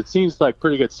be? It seems like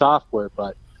pretty good software,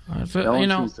 but that's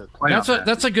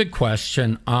a good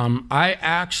question. I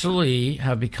actually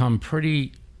have become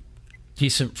pretty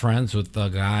decent friends with the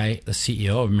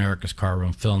CEO of America's Card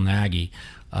Room, Phil Nagy.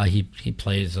 He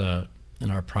plays in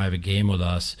our private game with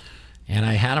us, and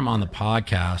I had him on the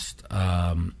podcast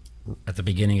at the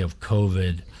beginning of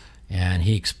COVID, and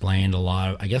he explained a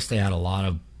lot of, I guess they had a lot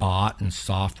of bot and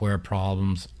software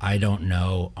problems. I don't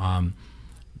know.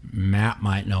 Matt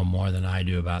might know more than I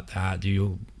do about that. Do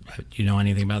you know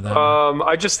anything about that?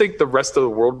 I just think the rest of the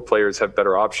world players have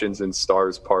better options in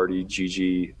Stars, Party,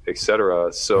 GG,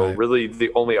 etc. So really,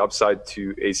 the only upside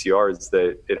to ACR is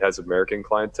that it has American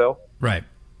clientele. Right.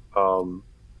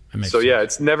 So yeah,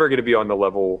 it's never going to be on the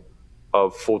level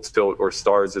of Full Tilt or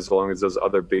Stars as long as those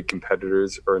other big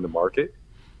competitors are in the market.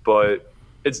 But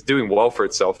it's doing well for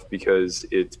itself because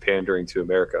it's pandering to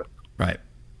America. Right.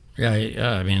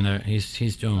 Yeah. I mean,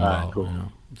 he's doing well.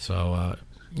 Cool. So.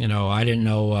 I didn't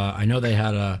know. I know they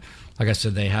had like I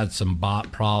said, they had some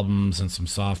bot problems and some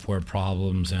software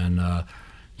problems, and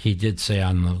he did say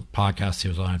on the podcast he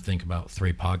was on, I think about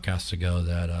 3 podcasts ago,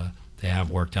 that they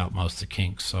have worked out most of the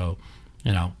kinks. So,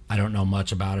 I don't know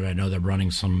much about it. I know they're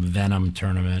running some Venom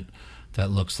tournament that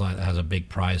looks like it has a big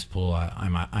prize pool.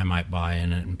 I might buy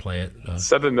in it and play it.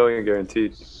 7 million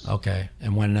guaranteed. Okay,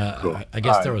 and when cool. I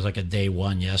guess there was like a day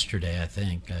one yesterday. I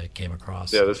think I came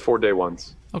across. Yeah, there's 4 day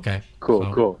ones. Okay, cool.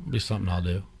 It'll be something I'll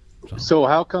do. So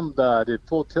how come did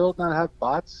Full Tilt not have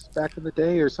bots back in the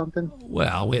day or something?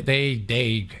 Well, they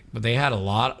had a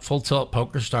lot. Full Tilt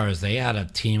Poker Stars, they had a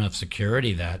team of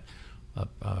security a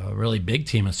really big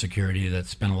team of security that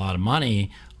spent a lot of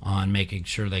money on making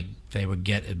sure they would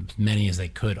get as many as they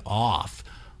could off.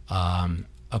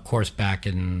 Of course, back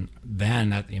in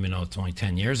then, even though it's only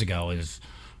 10 years ago,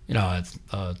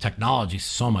 technology's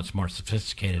so much more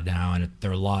sophisticated now, and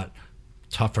they're a lot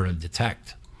tougher to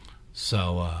detect.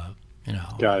 So,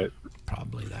 got it.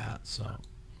 Probably that. So,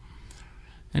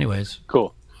 anyways,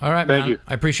 cool. All right, Thank man. you.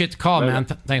 I appreciate the call, man.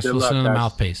 Thanks for listening to the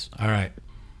Mouthpiece. All right.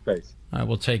 Thanks. All right,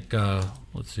 we'll take.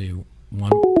 Let's see,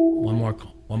 one more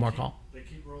call. They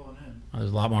keep rolling in.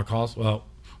 There's a lot more calls. Well,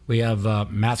 we have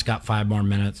Matt's got 5 more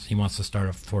minutes. He wants to start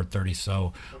at 4:30,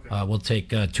 so we'll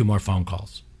take 2 more phone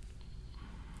calls.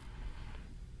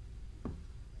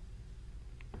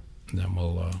 And then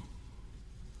we'll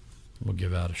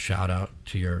give out a shout out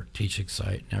to your teaching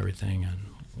site and everything, and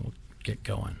we'll get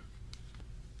going.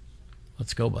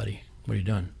 Let's go, buddy. What are you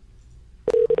doing?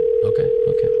 Okay.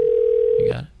 You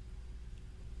got it.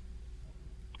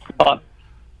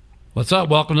 What's up?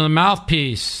 Welcome to the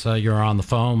Mouthpiece. You're on the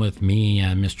phone with me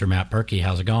and Mr. Matt Berkey.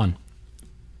 How's it going?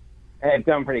 Hey, it's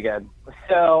going pretty good.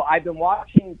 So I've been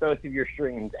watching both of your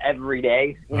streams every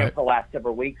day, for the last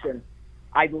several weeks, and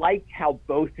I like how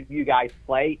both of you guys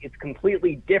play. It's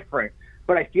completely different,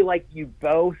 but I feel like you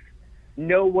both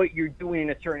know what you're doing in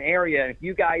a certain area. And if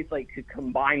you guys could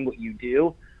combine what you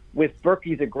do with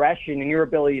Berkey's aggression and your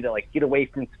ability to get away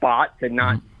from spots and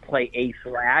not play ace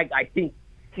lag, I think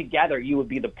together you would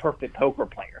be the perfect poker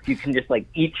player. If you can just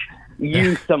each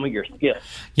use some of your skills.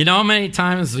 You know how many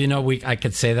times I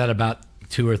could say that about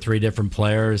 2 or 3 different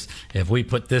players. If we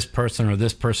put this person or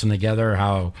this person together,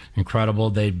 how incredible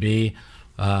they'd be.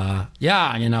 We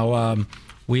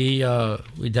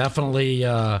definitely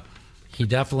he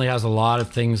definitely has a lot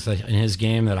of things in his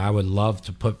game that I would love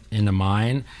to put into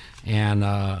mine. And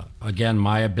again,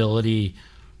 my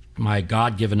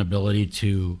God-given ability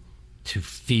to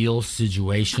feel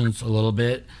situations a little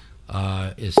bit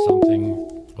is something.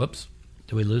 Whoops,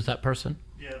 did we lose that person?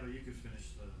 Yeah, but you could finish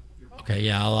Okay,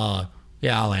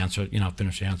 I'll answer it.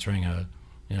 Finish answering.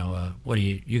 What do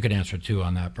you could answer too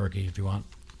on that, Berkey, if you want.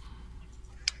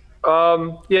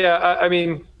 I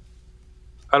mean,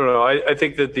 I don't know. I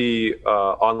think that the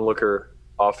onlooker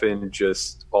often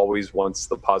just always wants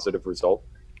the positive result.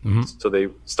 Mm-hmm. So they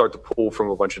start to pull from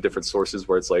a bunch of different sources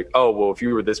where it's like, oh, well, if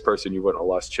you were this person, you wouldn't have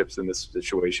lost chips in this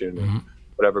situation or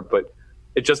whatever. But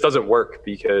it just doesn't work,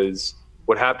 because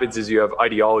what happens is you have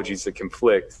ideologies that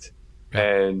conflict.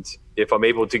 And if I'm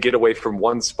able to get away from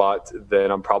one spot, then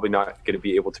I'm probably not going to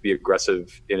be able to be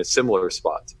aggressive in a similar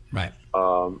spot. Right.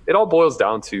 It all boils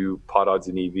down to pot odds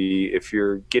and EV. If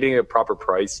you're getting a proper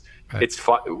price, it's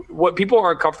fine. What people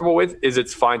aren't comfortable with is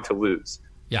it's fine to lose.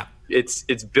 Yeah. It's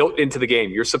built into the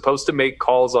game. You're supposed to make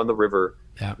calls on the river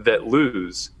that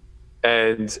lose.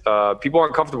 And people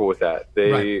aren't comfortable with that.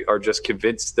 They are just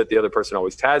convinced that the other person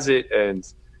always has it. And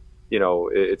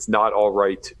it's not all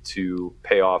right to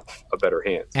pay off a better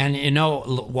hand. And,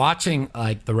 watching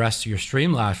the rest of your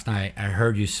stream last night, I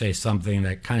heard you say something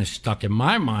that kind of stuck in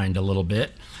my mind a little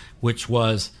bit, which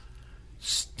was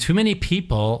too many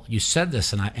people, you said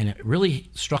this, and it really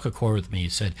struck a chord with me. You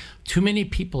said, too many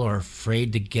people are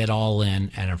afraid to get all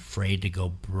in and afraid to go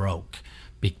broke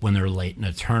when they're late in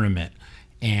a tournament.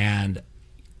 And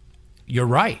you're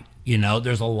right.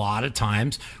 There's a lot of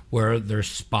times where there's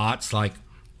spots I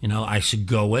should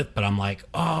go with, but I'm like,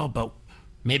 oh, but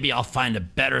maybe I'll find a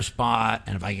better spot.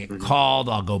 And if I get called,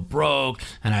 I'll go broke.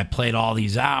 And I played all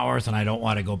these hours and I don't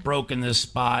want to go broke in this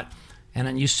spot. And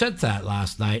then you said that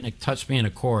last night, and it touched me in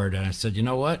a chord. And I said, you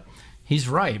know what? He's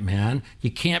right, man.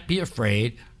 You can't be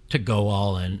afraid to go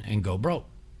all in and go broke.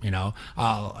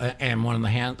 And one of the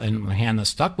hand that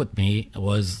stuck with me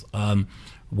was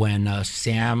when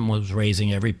Sam was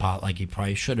raising every pot like he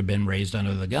probably should have been raised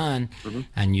under the gun,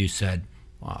 and you said,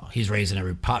 well, he's raising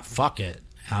every pot, fuck it.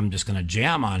 I'm just going to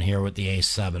jam on here with the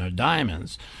ace-7 of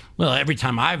diamonds. Well, every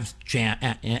time I've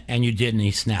jammed, and you did, and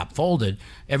he snap-folded,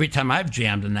 every time I've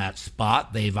jammed in that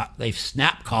spot, they've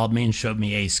snap-called me and showed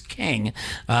me ace-king.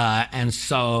 And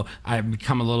so I've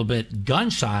become a little bit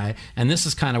gun-shy, and this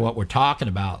is kind of what we're talking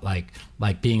about, like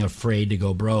being afraid to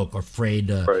go broke or afraid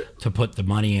to put the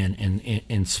money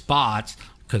in spots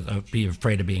because be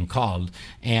afraid of being called.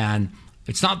 And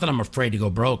it's not that I'm afraid to go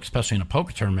broke, especially in a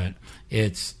poker tournament.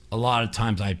 It's a lot of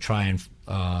times I try and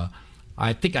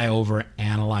I think I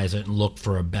overanalyze it and look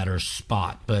for a better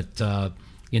spot. But that's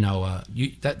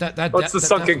the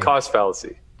sunken cost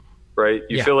fallacy, right?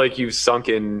 You feel like you've sunk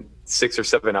in 6 or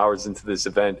 7 hours into this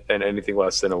event, and anything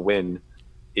less than a win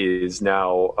is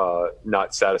now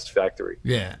not satisfactory.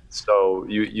 Yeah. So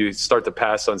you start to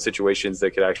pass on situations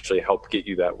that could actually help get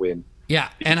you that win. Yeah,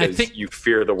 and I think you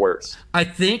fear the worst. I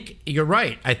think you're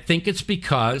right. I think it's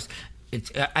because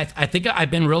I think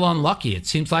I've been real unlucky. It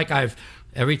seems like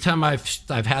every time I've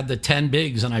had the 10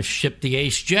 bigs and I've shipped the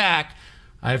ace jack,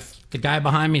 the guy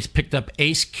behind me's picked up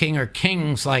ace king or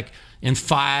kings like in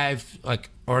 5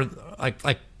 or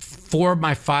 4 of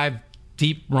my 5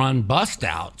 deep run bust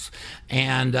outs,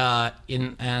 and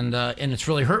it's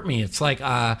really hurt me. It's like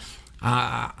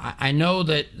I know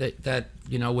that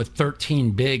with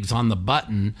 13 bigs on the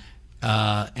button,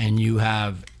 and you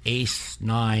have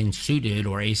ace-9 suited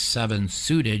or ace-7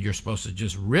 suited, you're supposed to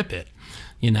just rip it,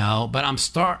 But I'm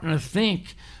starting to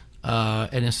think,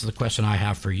 and this is the question I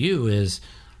have for you: is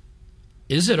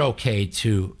it okay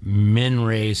to min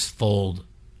raise fold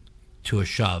to a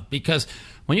shove? Because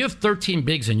when you have 13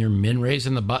 bigs and you're min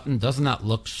raising the button, doesn't that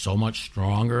look so much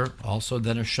stronger also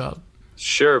than a shove?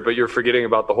 Sure, but you're forgetting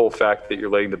about the whole fact that you're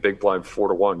letting the big blind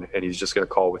 4-1, and he's just going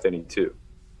to call with any 2,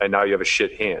 and now you have a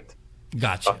shit hand.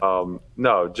 Gotcha.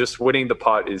 No, just winning the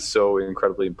pot is so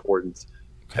incredibly important,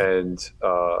 and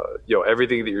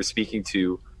everything that you're speaking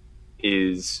to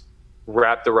is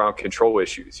wrapped around control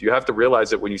issues. You have to realize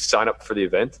that when you sign up for the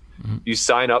event, you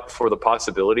sign up for the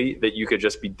possibility that you could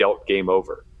just be dealt game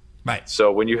over. Right.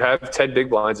 So when you have 10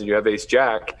 big blinds and you have ace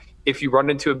jack, if you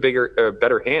run into a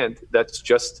better hand, that's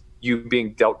just you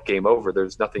being dealt game over.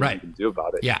 There's nothing you can do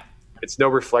about it. Yeah. It's no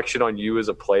reflection on you as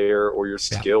a player or your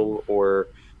skill or,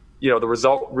 the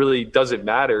result really doesn't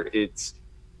matter. It's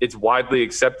widely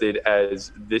accepted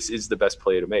as this is the best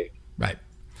play to make. Right.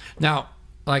 Now,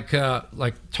 like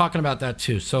talking about that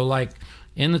too. So like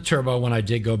in the turbo, when I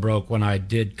did go broke, when I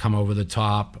did come over the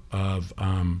top of,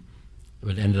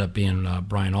 it ended up being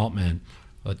Brian Altman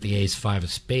with the ace-5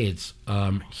 of spades.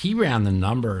 He ran the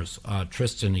numbers.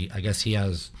 Tristan, I guess he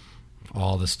has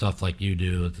all the stuff like you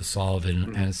do at the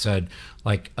Sullivan, and it said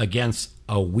like against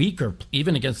a weaker,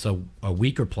 even against a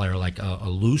weaker player, like a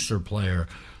looser player,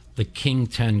 the king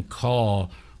 10 call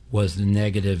was the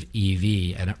negative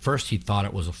EV. And at first he thought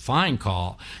it was a fine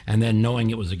call, and then knowing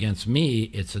it was against me,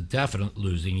 it's a definite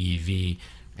losing EV,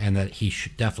 and that he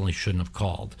definitely shouldn't have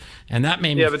called. And that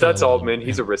made me but that's Altman.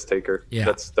 He's a risk taker.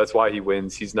 Yeah. That's why he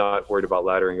wins. He's not worried about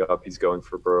laddering up. He's going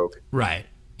for broke. Right.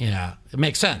 Yeah, it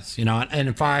makes sense, and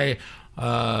if I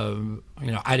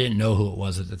I didn't know who it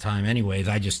was at the time anyways.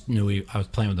 I just knew I was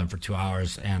playing with him for 2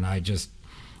 hours, and I just,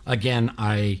 again,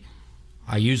 I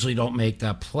usually don't make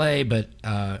that play, but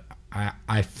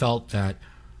I felt that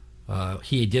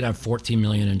he did have 14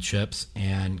 million in chips,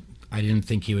 and I didn't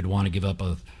think he would want to give up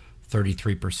a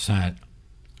 33%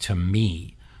 to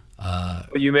me.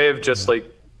 You may have just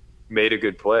made a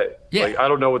good play. Yeah. I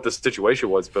don't know what the situation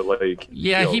was, but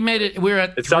he made it. We're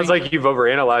at. It sounds like you've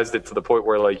overanalyzed it to the point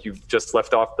where you've just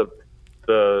left off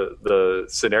the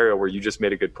scenario where you just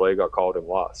made a good play, got called, and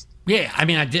lost. Yeah, I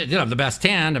mean, I did have the best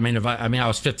hand. I mean, I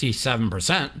was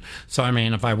 57%. So I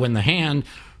mean, if I win the hand,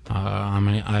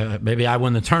 maybe I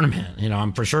win the tournament.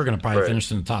 I'm for sure going to probably finish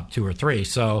in the top 2 or 3.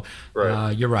 So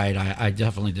you're right. I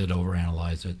definitely did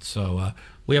overanalyze it. So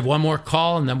we have one more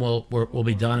call, and then we'll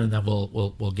be done, and then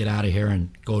we'll get out of here and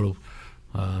go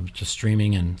to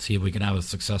streaming and see if we can have a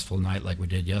successful night like we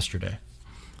did yesterday.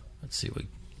 Let's see.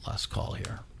 Last call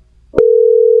here.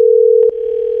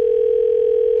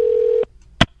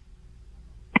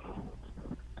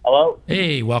 Hello.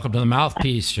 Hey, welcome to the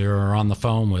Mouthpiece. You're on the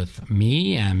phone with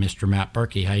me and Mr. Matt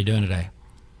Berkey. How you doing today?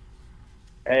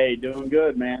 Hey, doing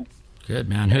good, man. Good,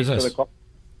 man. Who's this?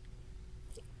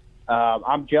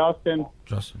 I'm Justin.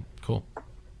 Justin, cool.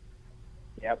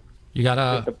 Yep. You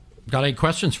got any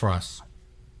questions for us?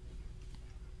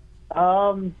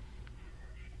 Not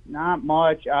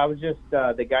much. I was just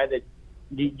the guy that.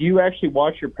 Do you actually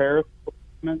watch your Periscope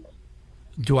comments?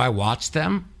 Do I watch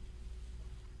them?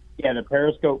 Yeah, the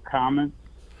Periscope comments.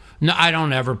 No, I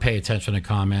don't ever pay attention to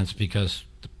comments because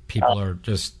people are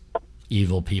just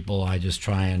evil people. I just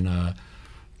try and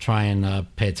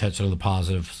pay attention to the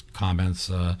positive comments.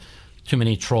 Too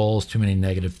many trolls, too many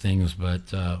negative things.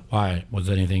 But why? Was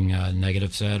anything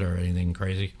negative said or anything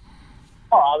crazy?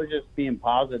 Oh, I was just being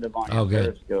positive on your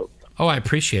good. Periscope. Oh, I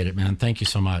appreciate it, man. Thank you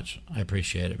so much. I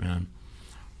appreciate it, man.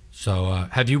 So,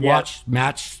 have you watched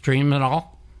Matt's stream at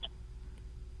all?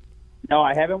 No,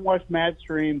 I haven't watched Matt's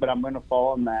stream, but I'm going to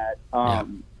follow Matt. I've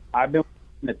been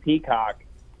watching the Peacock.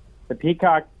 The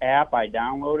Peacock app I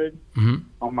downloaded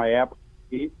on my Apple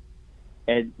TV,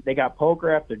 and they got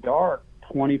Poker After Dark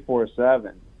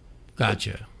 24/7.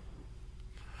 Gotcha.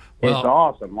 It's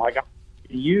awesome. Like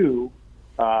you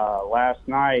last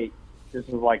night, this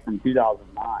was like from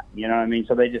 2009. You know what I mean?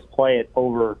 So they just play it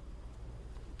over.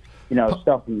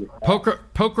 Stuff in the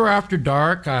Poker After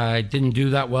Dark, I didn't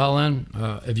do that well in.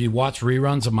 If you watch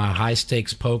reruns of my high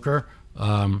stakes poker,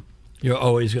 you're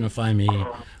always going to find me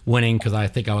winning because I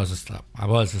think I was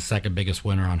the second biggest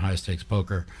winner on high stakes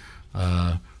poker.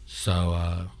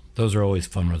 So those are always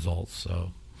fun results.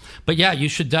 So, but yeah, you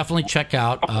should definitely check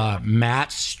out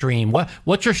Matt's stream.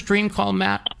 What's your stream called,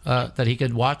 Matt? That he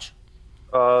could watch?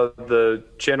 The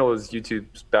channel is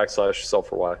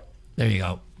YouTube.com/solve4why. There you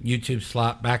go.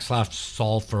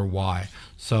 YouTube/solve4why.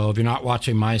 So if you're not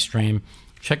watching my stream,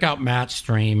 check out Matt's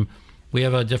stream. We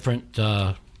have a different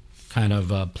kind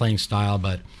of playing style,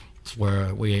 but it's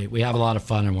where we have a lot of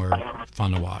fun and we're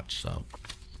fun to watch. So,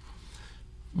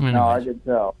 anyways. No, I could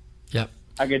tell. Yep.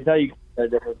 I could tell you a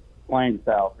different playing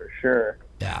style for sure.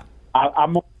 Yeah.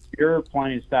 I'm more your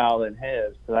playing style than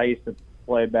his because I used to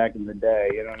play back in the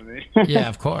day. You know what I mean? Yeah,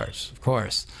 of course.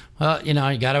 Well, you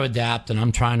got to adapt, and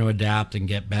I'm trying to adapt and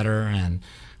get better. And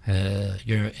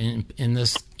you're in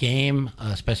this game,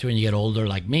 especially when you get older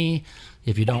like me,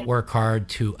 if you don't work hard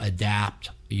to adapt,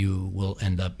 you will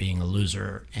end up being a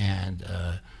loser. And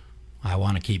I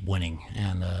want to keep winning,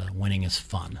 and winning is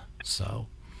fun. So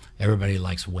everybody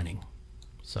likes winning.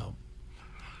 So,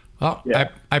 well, yeah.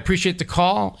 I appreciate the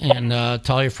call, and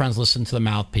tell your friends listen to the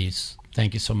Mouthpiece.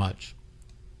 Thank you so much.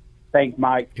 Thanks,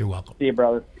 Mike. You're welcome. See you,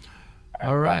 brother.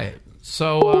 All right.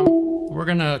 So we're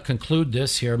going to conclude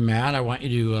this here, Matt. I want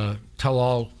you to tell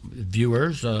all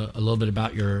viewers a little bit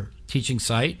about your teaching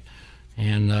site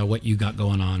and what you got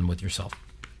going on with yourself.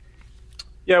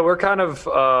 Yeah, we're kind of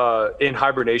in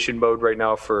hibernation mode right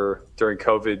now during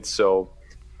COVID. So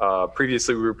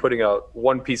previously we were putting out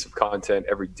one piece of content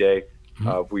every day.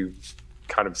 We've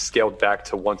kind of scaled back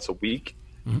to once a week,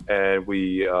 and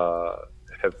we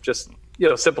have just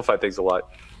simplified things a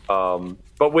lot.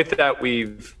 But with that,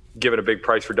 we've given a big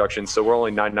price reduction, so we're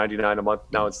only $9.99 a month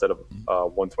now instead of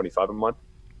 $125 a month.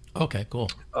 Okay,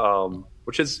 cool.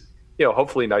 Which is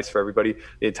hopefully nice for everybody.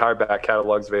 The entire back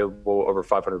catalog is available, over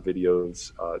 500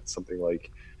 videos. It's something like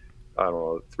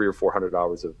 $300 or $400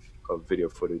 hours of video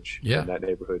footage in that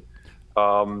neighborhood.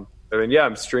 I'm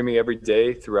streaming every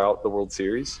day throughout the World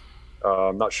Series.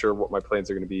 I'm not sure what my plans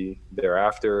are going to be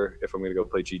thereafter, if I'm going to go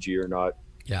play GG or not.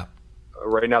 Yeah.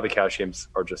 Right now, the cash games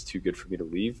are just too good for me to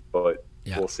leave, but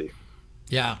we'll see.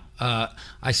 Yeah.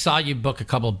 I saw you book a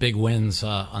couple of big wins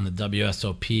on the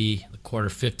WSOP, the quarter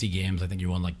 50 games. I think you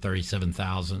won like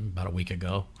 $37,000 about a week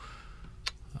ago.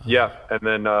 Yeah. And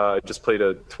then I just played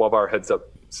a 12-hour heads-up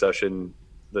session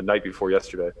the night before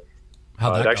yesterday.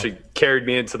 How'd that it actually carried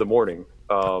me into the morning.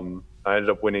 I ended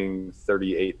up winning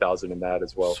 $38,000 in that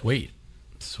as well. Sweet.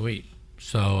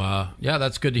 So,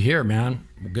 that's good to hear, man.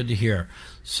 Good to hear.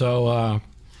 So,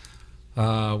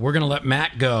 we're going to let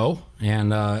Matt go.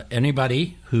 And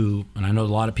anybody who, and I know a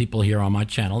lot of people here on my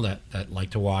channel that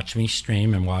like to watch me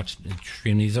stream and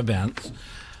stream these events.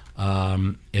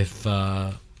 If,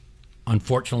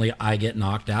 unfortunately, I get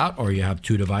knocked out or you have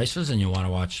two devices and you want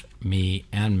to watch me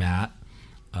and Matt,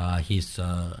 his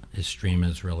stream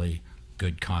is really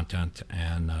good content,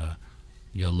 and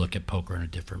you'll look at poker in a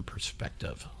different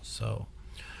perspective. So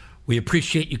we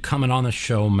appreciate you coming on the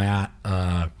show, Matt.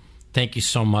 Thank you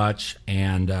so much,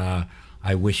 and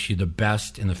I wish you the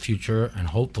best in the future, and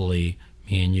hopefully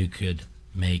me and you could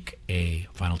make a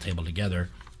final table together,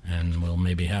 and we'll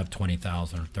maybe have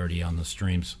 20,000 or 30 on the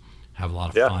streams. Have a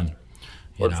lot of fun.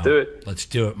 Let's do it. Let's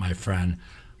do it, my friend.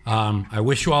 I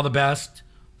wish you all the best.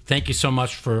 Thank you so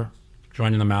much for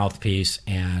joining the Mouthpiece,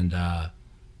 and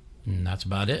that's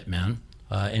about it, man.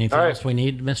 Anything else we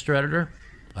need, Mr. Editor?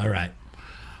 All right,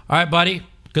 buddy.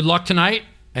 Good luck tonight,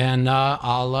 And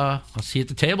I'll see you at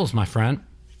the tables, my friend.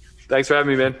 Thanks for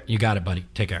having me, man. You got it, buddy.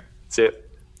 Take care. See you.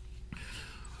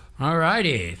 All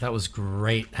righty. That was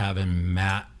great having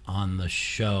Matt on the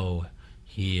show.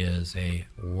 He is a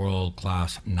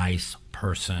world-class, nice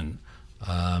person.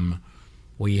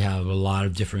 We have a lot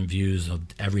of different views of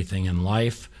everything in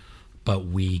life, but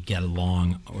we get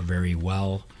along very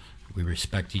well. We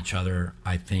respect each other.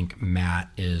 I think Matt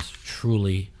is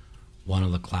truly one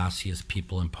of the classiest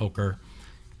people in poker.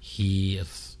 He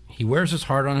wears his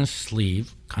heart on his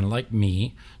sleeve, kind of like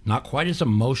me. Not quite as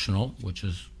emotional, which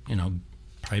is,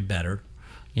 probably better,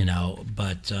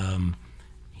 but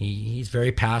he's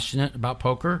very passionate about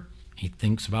poker. He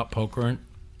thinks about poker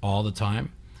all the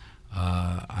time.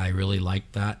 I really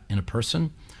like that in a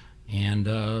person. And,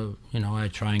 I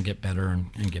try and get better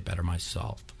and get better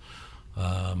myself.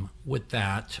 With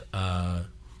that,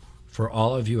 for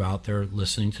all of you out there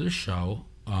listening to the show,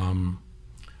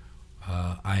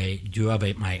 I do have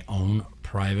my own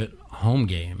private home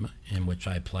game in which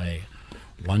I play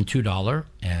 $1 $2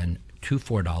 and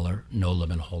 $2 $4 no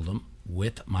limit hold'em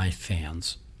with my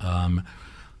fans.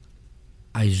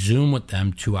 I Zoom with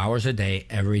them 2 hours a day,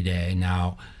 every day.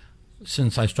 Now,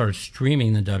 since I started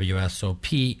streaming the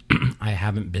WSOP, I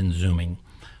haven't been Zooming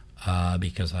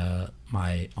because all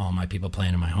my people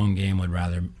playing in my home game would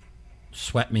rather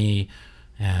sweat me,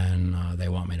 and they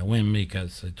want me to win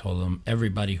because I told them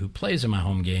everybody who plays in my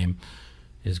home game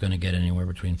is going to get anywhere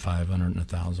between $500 and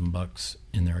 $1,000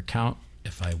 in their account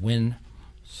if I win.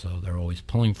 So they're always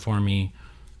pulling for me,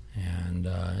 and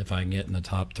if I can get in the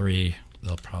top 3,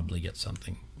 they'll probably get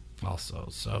something also.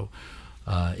 So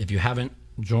if you haven't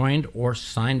joined or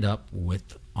signed up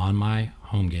on my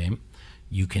home game,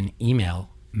 you can email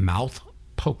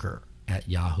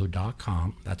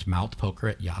mouthpoker@yahoo.com. That's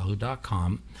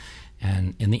mouthpoker@yahoo.com.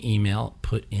 And in the email,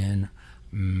 put in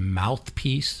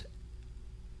Mouthpiece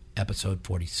episode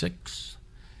 46,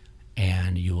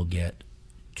 and you will get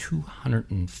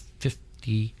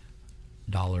 $250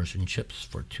 in chips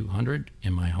for 200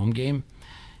 in my home game,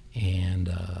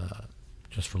 and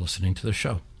just for listening to the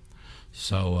show.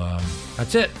 So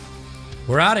that's it.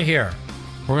 We're out of here.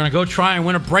 We're going to go try and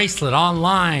win a bracelet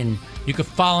online. You can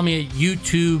follow me at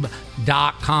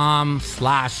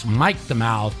youtube.com/Mike The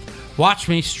Mouth. Watch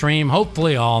me stream,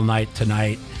 hopefully all night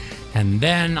tonight. And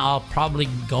then I'll probably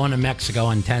go into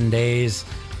Mexico in 10 days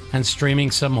and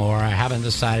streaming some more. I haven't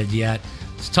decided yet.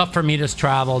 It's tough for me to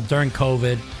travel during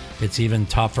COVID. It's even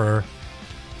tougher.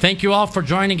 Thank you all for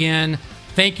joining in.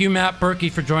 Thank you, Matt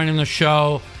Berkey, for joining the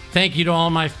show. Thank you to all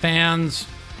my fans.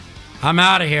 I'm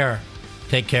out of here.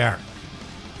 Take care.